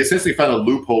 Like, they essentially found a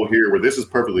loophole here where this is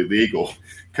perfectly legal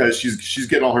because she's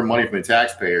getting all her money from the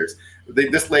taxpayers.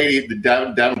 This lady, the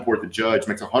Davenport, the judge,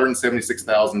 makes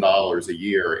 $176,000 a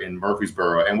year in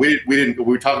Murfreesboro, and we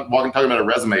were talking about a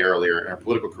resume earlier in her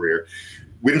political career.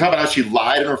 We didn't talk about how she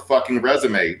lied in her fucking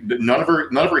resume. None of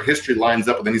her history lines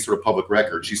up with any sort of public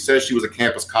record. She says she was a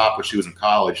campus cop when she was in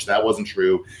college. That wasn't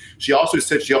true. She also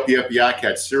said she helped the FBI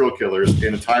catch serial killers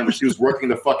in a time when she was working in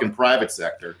the fucking private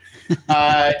sector.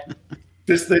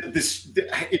 This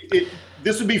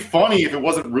would be funny if it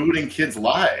wasn't ruining kids'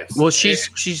 lives. Well,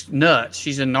 she's nuts.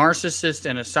 She's a narcissist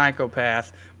and a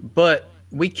psychopath, but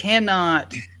we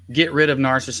cannot get rid of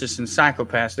narcissists and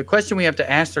psychopaths. The question we have to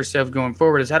ask ourselves going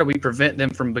forward is, how do we prevent them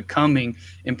from becoming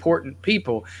important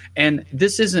people? And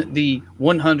this isn't the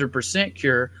 100%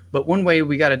 cure, but one way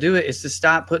we got to do it is to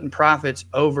stop putting profits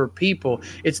over people.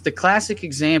 It's the classic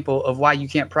example of why you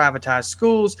can't privatize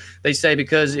schools. They say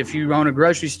because if you own a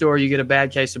grocery store, you get a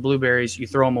bad case of blueberries, you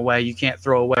throw them away. You can't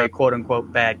throw away quote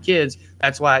unquote bad kids.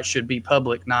 That's why it should be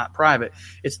public, not private.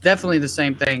 It's definitely the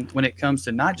same thing when it comes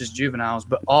to not just juveniles,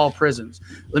 but all prisons.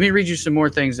 Let me read you some more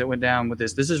things that went down with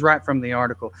this. This is right from the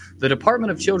article. The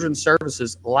Department of Children's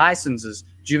Services licenses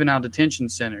juvenile detention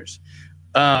centers.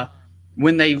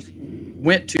 When they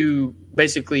went to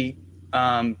basically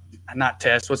not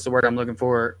test, what's the word I'm looking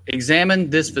for, examine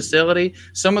this facility,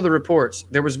 some of the reports,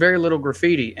 there was very little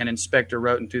graffiti, an inspector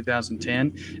wrote in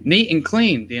 2010. Neat and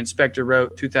clean, the inspector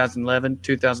wrote 2011,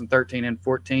 2013, and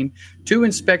 14. 2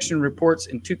 inspection reports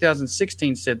in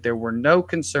 2016 said there were no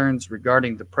concerns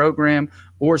regarding the program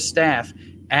or staff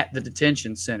at the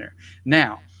detention center.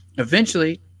 Now,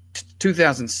 eventually,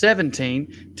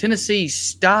 2017, Tennessee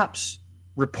stops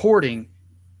reporting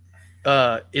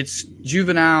its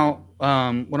juvenile,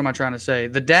 what am I trying to say?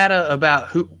 The data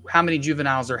about how many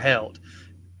juveniles are held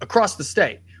across the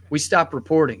state. We stop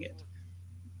reporting it.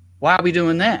 Why are we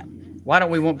doing that? Why don't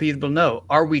we want people to know?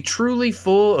 Are we truly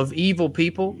full of evil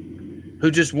people who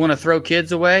just want to throw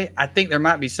kids away? I think there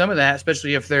might be some of that,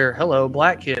 especially if they're,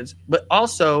 black kids. But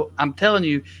also, I'm telling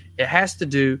you, it has to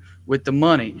do with the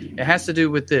money. It has to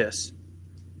do with this.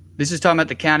 This is talking about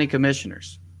the county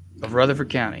commissioners of Rutherford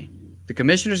County. The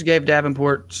commissioners gave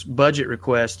Davenport's budget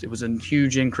request, it was a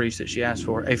huge increase that she asked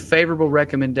for, a favorable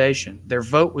recommendation. Their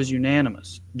vote was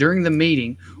unanimous. During the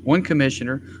meeting, one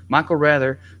commissioner, Michael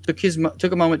Rather,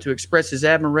 took a moment to express his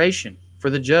admiration for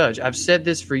the judge. I've said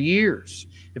this for years.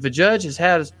 If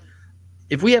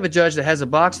we have a judge that has a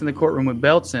box in the courtroom with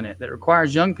belts in it that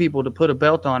requires young people to put a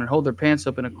belt on and hold their pants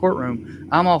up in a courtroom,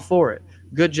 I'm all for it.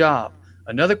 Good job.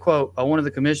 Another quote by one of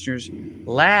the commissioners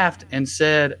laughed and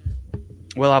said,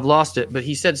 well, I've lost it, but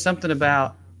he said something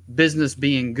about business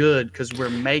being good because we're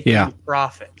making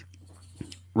profit.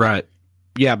 Right.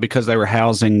 Yeah, because they were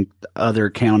housing other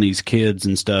counties' kids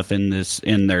and stuff in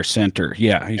their center.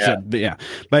 Yeah, he said,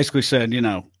 basically said,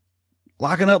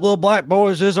 locking up little black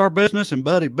boys is our business, and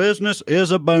buddy, business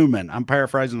is a booming. I'm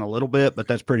paraphrasing a little bit, but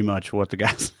that's pretty much what the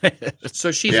guy said.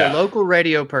 So she's a local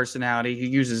radio personality who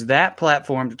uses that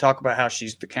platform to talk about how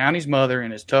she's the county's mother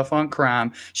and is tough on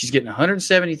crime. She's getting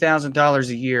 $170,000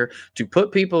 a year to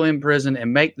put people in prison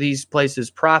and make these places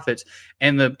profits.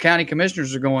 And the county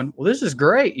commissioners are going, well, this is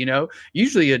great.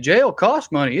 Usually a jail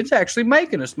costs money. It's actually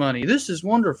making us money. This is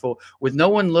wonderful, with no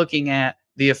one looking at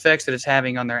the effects that it's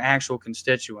having on their actual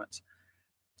constituents.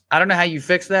 I don't know how you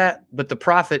fix that, but the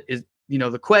profit is,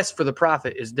 the quest for the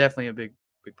profit is definitely a big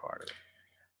part of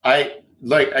it.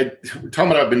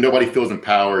 Talking about nobody feels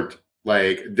empowered.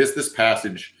 Like this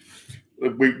passage,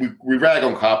 we rag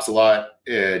on cops a lot,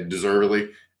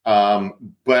 deservedly.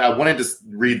 But I wanted to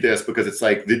read this because it's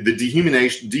like the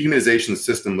dehumanization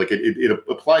system, like it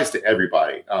applies to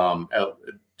everybody.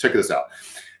 Check this out.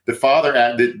 The father,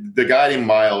 the guy named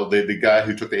Miles, the guy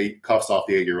who took the cuffs off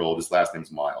the 8-year-old, his last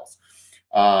name's Miles.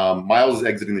 Miles is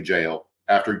exiting the jail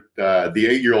after the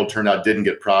 8-year-old turned out didn't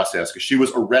get processed because she was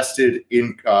arrested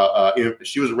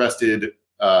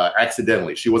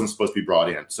accidentally. She wasn't supposed to be brought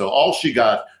in. So all she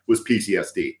got was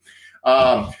PTSD.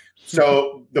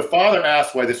 So the father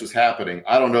asked why this was happening.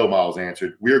 I don't know, Miles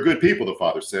answered. We are good people, the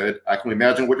father said. I can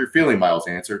imagine what you're feeling, Miles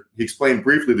answered. He explained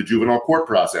briefly the juvenile court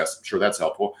process. I'm sure that's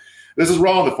helpful. This is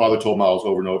wrong, the father told Miles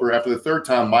over and over. After the third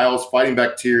time, Miles, fighting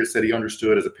back tears, said he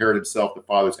understood as a parent himself the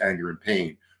father's anger and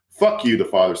pain. Fuck you, the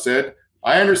father said.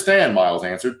 I understand, Miles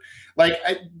answered.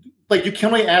 You can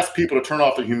only ask people to turn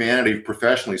off their humanity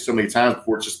professionally so many times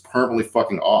before it's just permanently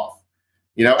fucking off.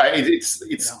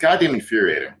 It's goddamn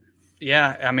infuriating.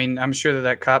 Yeah, I mean, I'm sure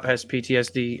that cop has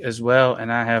PTSD as well,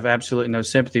 and I have absolutely no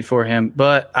sympathy for him.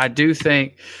 But I do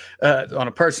think, on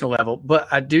a personal level,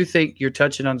 you're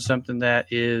touching on something that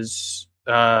is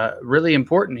really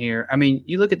important here. I mean,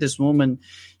 you look at this woman,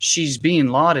 she's being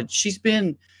lauded. She's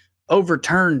been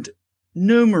overturned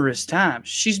numerous times.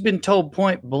 She's been told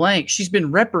point blank. She's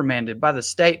been reprimanded by the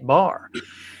state bar.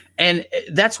 And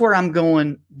that's where I'm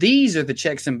going. These are the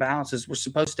checks and balances we're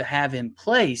supposed to have in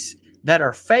place that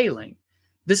are failing.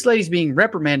 This lady's being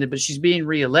reprimanded, but she's being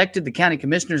reelected. The county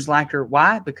commissioners like her.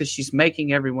 Why? Because she's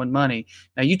making everyone money.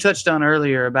 Now, you touched on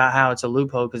earlier about how it's a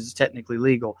loophole because it's technically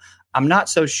legal. I'm not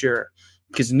so sure,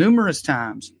 because numerous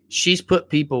times she's put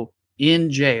people in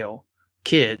jail,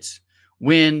 kids,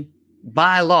 when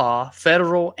by law,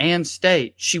 federal and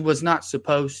state, she was not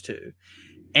supposed to.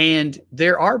 And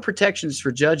there are protections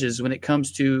for judges when it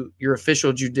comes to your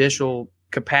official judicial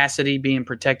capacity being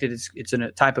protected. It's in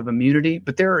a type of immunity,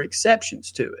 but there are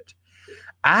exceptions to it.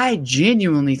 I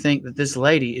genuinely think that this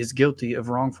lady is guilty of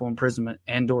wrongful imprisonment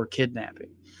and or kidnapping.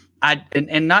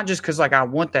 And not just because like I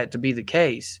want that to be the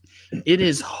case. It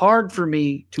is hard for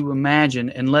me to imagine,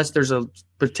 unless there's a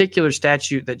particular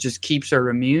statute that just keeps her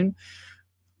immune,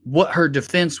 what her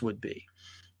defense would be.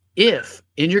 If,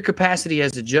 in your capacity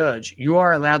as a judge, you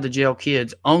are allowed to jail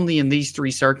kids only in these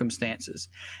three circumstances,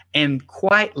 and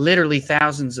quite literally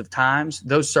thousands of times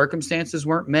those circumstances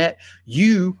weren't met,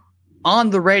 you on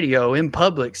the radio in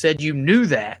public said you knew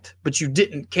that, but you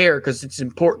didn't care because it's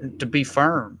important to be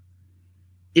firm.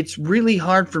 It's really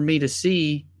hard for me to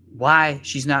see why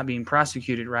she's not being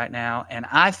prosecuted right now. And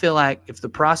I feel like if the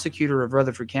prosecutor of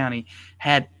Rutherford County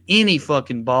had any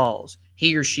fucking balls,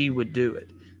 he or she would do it.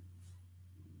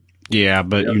 Yeah,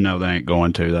 but they ain't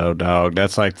going to though, dog.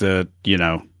 That's like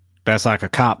that's like a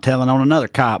cop telling on another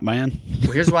cop, man.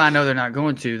 Well, here's why I know they're not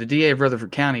going to. The DA of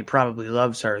Rutherford County probably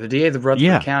loves her. The DA of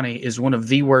Rutherford County is one of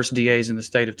the worst DAs in the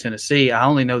state of Tennessee. I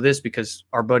only know this because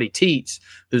our buddy Teets,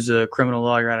 who's a criminal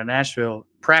lawyer out of Nashville,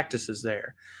 practices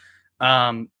there.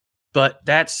 But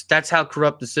that's how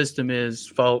corrupt the system is,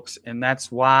 folks. And that's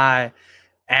why,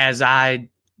 as I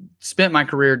spent my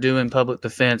career doing public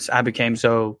defense, I became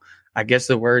so, I guess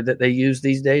the word that they use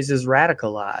these days is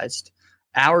radicalized.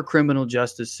 Our criminal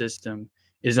justice system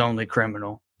is only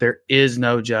criminal. There is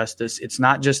no justice. It's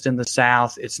not just in the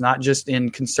South. It's not just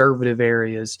in conservative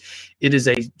areas. It is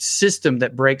a system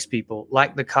that breaks people,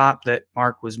 like the cop that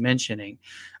Mark was mentioning,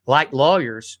 like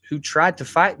lawyers who tried to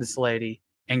fight this lady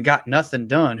and got nothing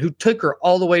done, who took her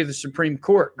all the way to the Supreme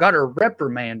Court, got her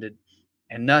reprimanded,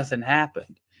 and nothing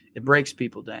happened. It breaks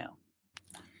people down.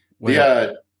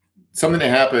 Something that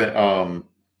happened, I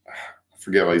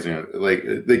forget what he's doing. Like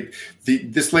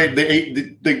this lady,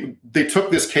 they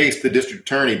took this case to the district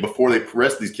attorney before they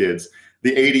arrested these kids.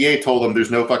 The ADA told them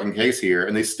there's no fucking case here,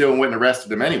 and they still went and arrested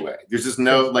them anyway. There's just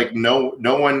no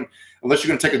one, unless you're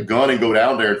going to take a gun and go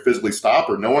down there and physically stop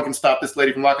her, no one can stop this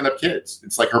lady from locking up kids.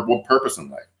 It's like her one purpose in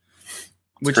life.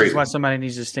 Which is why somebody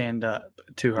needs to stand up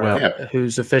to her,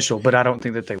 who's official, but I don't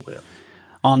think that they will.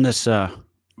 On this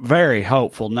very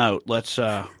hopeful note, let's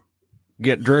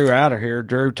get Drew out of here.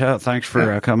 Drew, thanks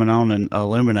for coming on and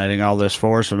illuminating all this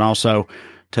for us, and also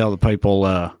tell the people,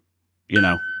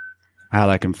 how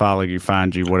they can follow you,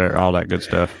 find you, whatever, all that good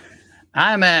stuff.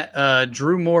 I'm at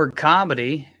Drew Morg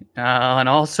Comedy on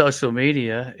all social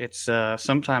media. It's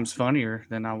sometimes funnier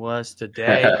than I was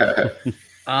today.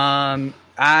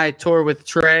 I tour with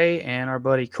Trey and our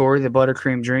buddy Corey, the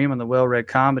Buttercream Dream, on the Well Read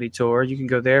Comedy Tour. You can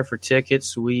go there for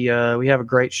tickets. We have a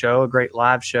great show, a great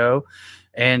live show.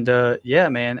 And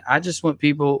man, I just want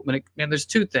people, there's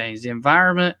two things, the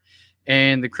environment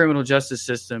and the criminal justice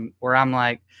system, where I'm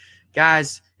like,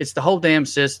 guys, it's the whole damn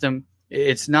system.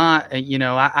 It's not,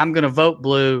 I'm going to vote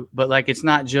blue, but like, it's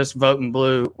not just voting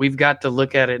blue. We've got to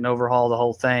look at it and overhaul the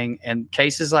whole thing. And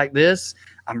cases like this,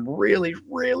 I'm really,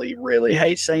 really, really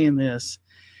hate saying this.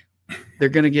 They're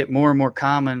going to get more and more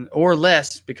common, or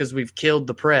less, because we've killed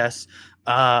the press.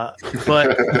 But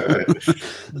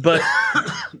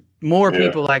more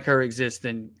people like her exist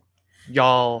than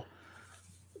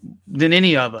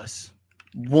any of us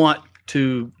want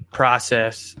to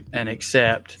process and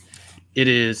accept. It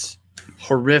is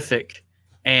horrific,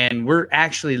 and we're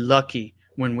actually lucky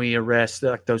when we arrest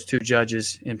like those two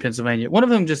judges in Pennsylvania. One of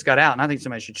them just got out, and I think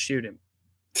somebody should shoot him.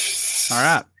 All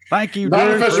right. Thank you, Not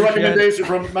official recommendation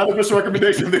from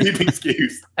the Evening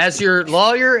Excuse. As your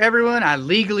lawyer, everyone, I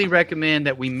legally recommend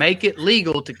that we make it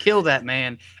legal to kill that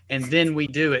man, and then we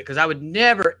do it. Because I would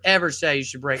never, ever say you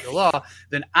should break the law.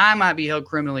 Then I might be held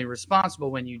criminally responsible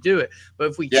when you do it. But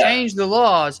if we change the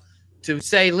laws to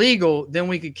say legal, then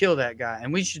we could kill that guy,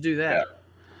 and we should do that.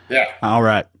 Yeah. All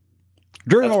right.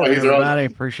 Drew Morgan, everybody.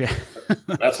 Appreciate it.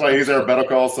 That's why he's our Better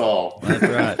Call Saul. That's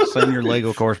right. Senior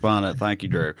legal correspondent. Thank you,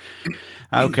 Drew.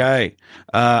 Okay.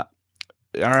 All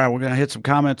right. We're going to hit some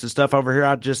comments and stuff over here.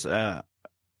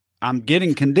 I'm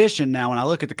getting conditioned now when I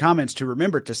look at the comments to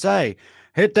remember to say,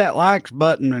 hit that like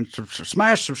button and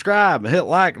smash subscribe, hit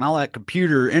like, and all that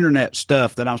computer internet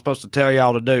stuff that I'm supposed to tell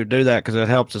y'all to do. Do that because it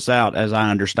helps us out as I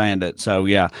understand it. So,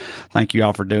 yeah, thank you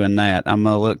all for doing that. I'm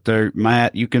going to look through.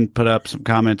 Matt, you can put up some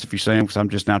comments if you see them, because I'm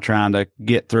just now trying to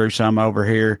get through some over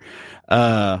here.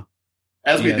 As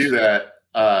we do that,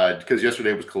 because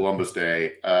yesterday was Columbus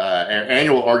Day, an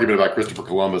annual argument about Christopher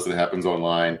Columbus that happens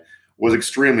online was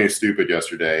extremely stupid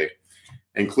yesterday,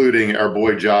 including our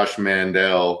boy Josh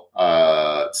Mandel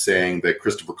saying that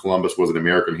Christopher Columbus was an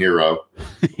American hero,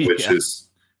 which is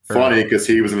funny because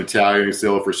he was an Italian who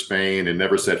sailed for Spain and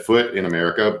never set foot in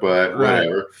America, but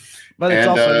whatever. But it's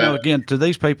also, again, to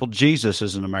these people, Jesus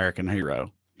is an American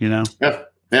hero, Yeah.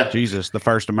 Jesus, the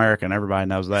first American. Everybody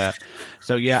knows that.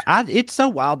 So, yeah, it's so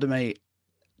wild to me.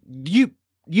 You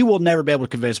will never be able to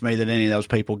convince me that any of those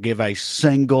people give a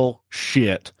single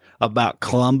shit about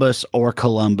Columbus or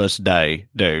Columbus Day,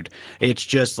 dude. It's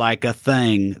just like a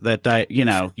thing that they, you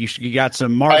got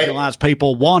some marginalized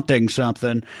people wanting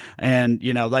something, and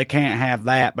they can't have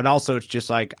that. But also, it's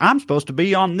just like, I'm supposed to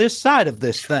be on this side of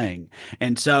this thing,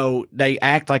 and so they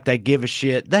act like they give a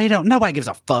shit. Nobody gives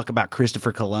a fuck about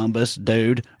Christopher Columbus,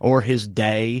 dude, or his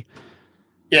day.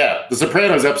 Yeah, the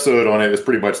Sopranos episode on it is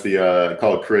pretty much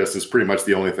called Chris is pretty much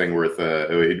the only thing worth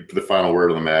the final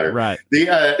word on the matter. Right.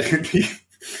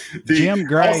 Jim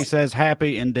Gray says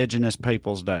Happy Indigenous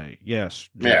Peoples Day. Yes.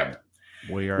 Jim, yeah.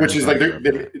 We are. Which is like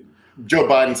Joe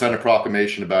Biden signed a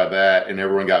proclamation about that, and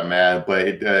everyone got mad.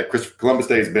 But Columbus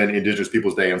Day has been Indigenous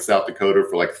Peoples Day in South Dakota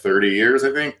for like 30 years,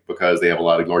 I think, because they have a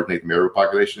lot of large Native American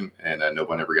population, and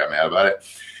nobody ever got mad about it.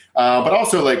 But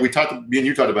also, like me and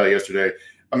you talked about it yesterday,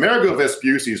 Amerigo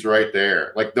Vespucci is right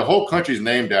there. Like the whole country's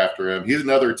named after him. He's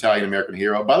another Italian American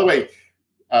hero. By the way,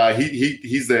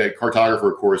 he's the cartographer,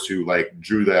 of course, who like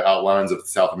drew the outlines of the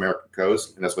South American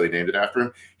coast, and that's why they named it after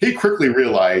him. He quickly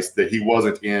realized that he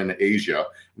wasn't in Asia.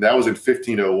 And that was in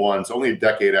 1501, so only a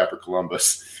decade after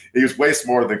Columbus. He was way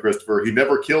smarter than Christopher. He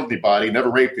never killed anybody,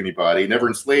 never raped anybody, never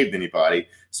enslaved anybody.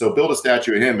 So build a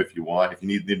statue of him if you want, if you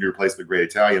need to replace the Great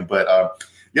Italian. But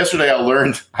yesterday I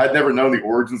learned I'd never known the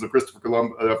origins of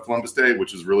Columbus Day,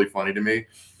 which is really funny to me.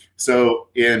 So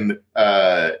in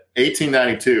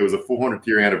 1892, it was the 400th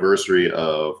year anniversary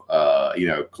of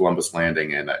Columbus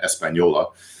landing in Hispaniola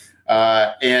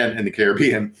and in the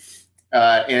Caribbean.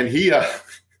 And he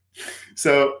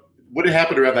so what had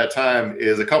happened around that time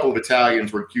is a couple of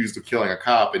Italians were accused of killing a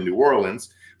cop in New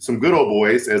Orleans. Some good old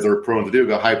boys, as they're prone to do,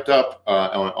 got hyped up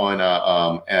on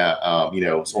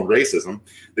racism.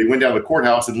 They went down to the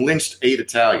courthouse and lynched 8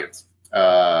 Italians.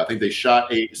 I think they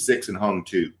shot 6 and hung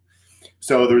 2.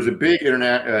 So there was a big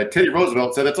internet. Teddy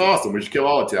Roosevelt said, "That's awesome. We should kill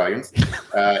all Italians."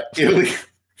 Italy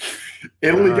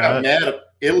got mad.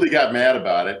 Italy got mad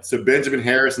about it. So Benjamin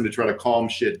Harrison, to try to calm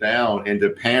shit down and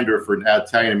to pander for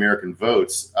Italian American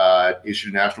votes,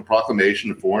 issued a national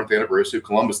proclamation, the 400th anniversary of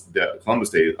Columbus Day,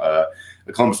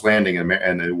 the Columbus landing in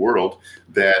the world,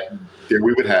 that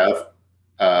we would have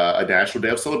a national day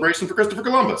of celebration for Christopher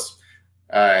Columbus.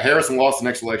 Harrison lost the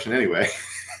next election anyway.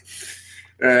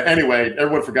 Anyway,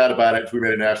 everyone forgot about it. We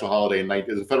made a national holiday it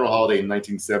was a federal holiday in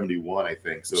 1971, I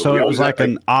think. So it was like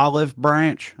an olive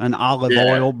branch, an olive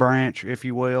oil branch, if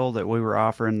you will, that we were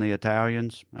offering the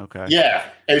Italians. Okay. Yeah.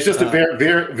 And it's just a very,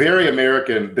 very, very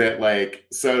American that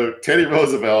so Teddy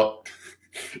Roosevelt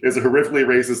is a horrifically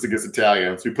racist against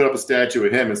Italians. We put up a statue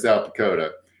of him in South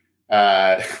Dakota.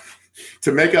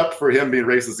 To make up for him being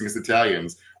racist against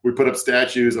Italians, we put up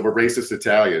statues of a racist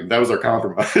Italian. That was our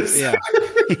compromise. Yeah.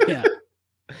 Yeah.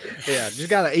 Yeah, just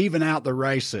got to even out the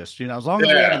racists. As long as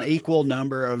we have an equal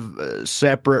number of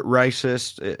separate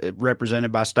racists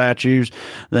represented by statues,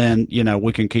 then,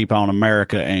 we can keep on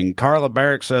America. And Carla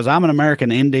Barrick says, "I'm an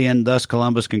American Indian, thus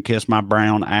Columbus can kiss my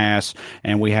brown ass,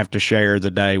 and we have to share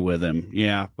the day with him."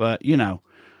 Yeah, but,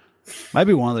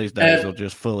 maybe one of these days they'll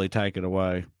just fully take it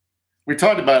away. We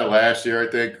talked about it last year, I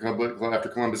think, after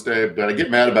Columbus Day, but I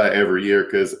get mad about it every year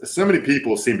because so many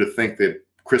people seem to think that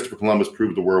Christopher Columbus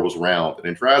proved the world was round, and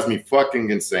it drives me fucking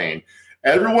insane.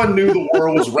 Everyone knew the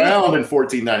world was round in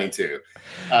 1492.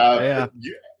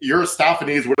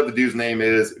 Eratosthenes, whatever the dude's name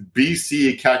is,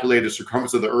 BC calculated the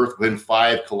circumference of the Earth within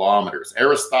 5 kilometers.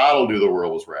 Aristotle knew the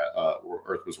world was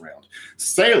Earth was round.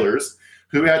 Sailors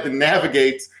who had to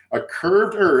navigate a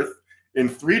curved Earth in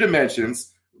 3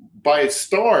 dimensions by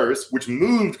stars, which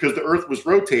moved because the Earth was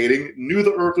rotating, knew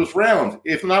the Earth was round.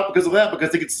 If not because of that,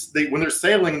 because they when they're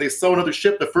sailing, they saw another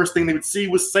ship, the first thing they would see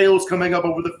was sails coming up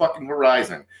over the fucking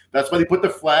horizon. That's why they put the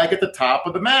flag at the top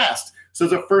of the mast. So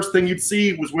the first thing you'd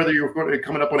see was whether you were going to be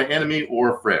coming up on an enemy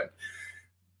or a friend.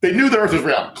 They knew the Earth was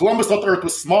round. Columbus thought the Earth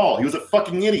was small. He was a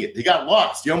fucking idiot. He got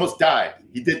lost. He almost died.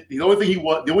 The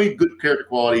only good character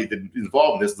quality that is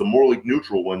involved in this is a morally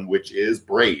neutral one, which is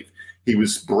brave. He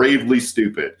was bravely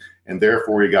stupid, and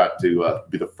therefore he got to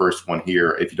be the first one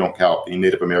here, if you don't count the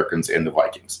Native Americans and the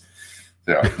Vikings.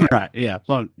 So, right, yeah.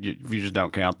 Well, you just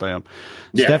don't count them.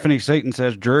 Yeah. Stephanie Seaton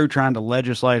says, Drew trying to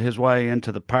legislate his way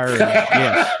into the purge.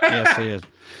 Yes, he is.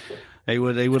 He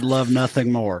would love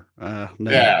nothing more.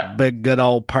 Big good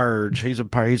old purge. He's a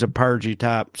purgy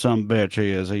type some bitch.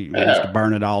 He is. He wants to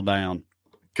burn it all down.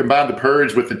 combine the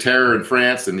purge with the terror in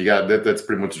France, and you got that's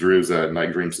pretty much Drew's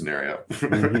night dream scenario.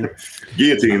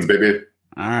 Guillotines, baby.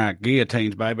 All right,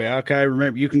 guillotines, baby. Okay,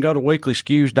 remember, you can go to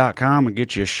weeklyskews.com and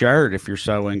get you a shirt if you're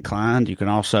so inclined. You can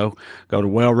also go to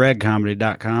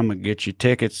wellreadcomedy.com and get you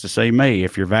tickets to see me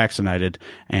if you're vaccinated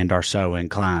and are so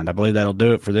inclined. I believe that'll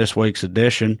do it for this week's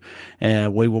edition.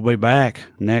 We will be back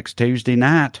next Tuesday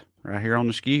night right here on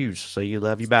the Skews. See you.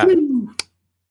 Love you. Bye.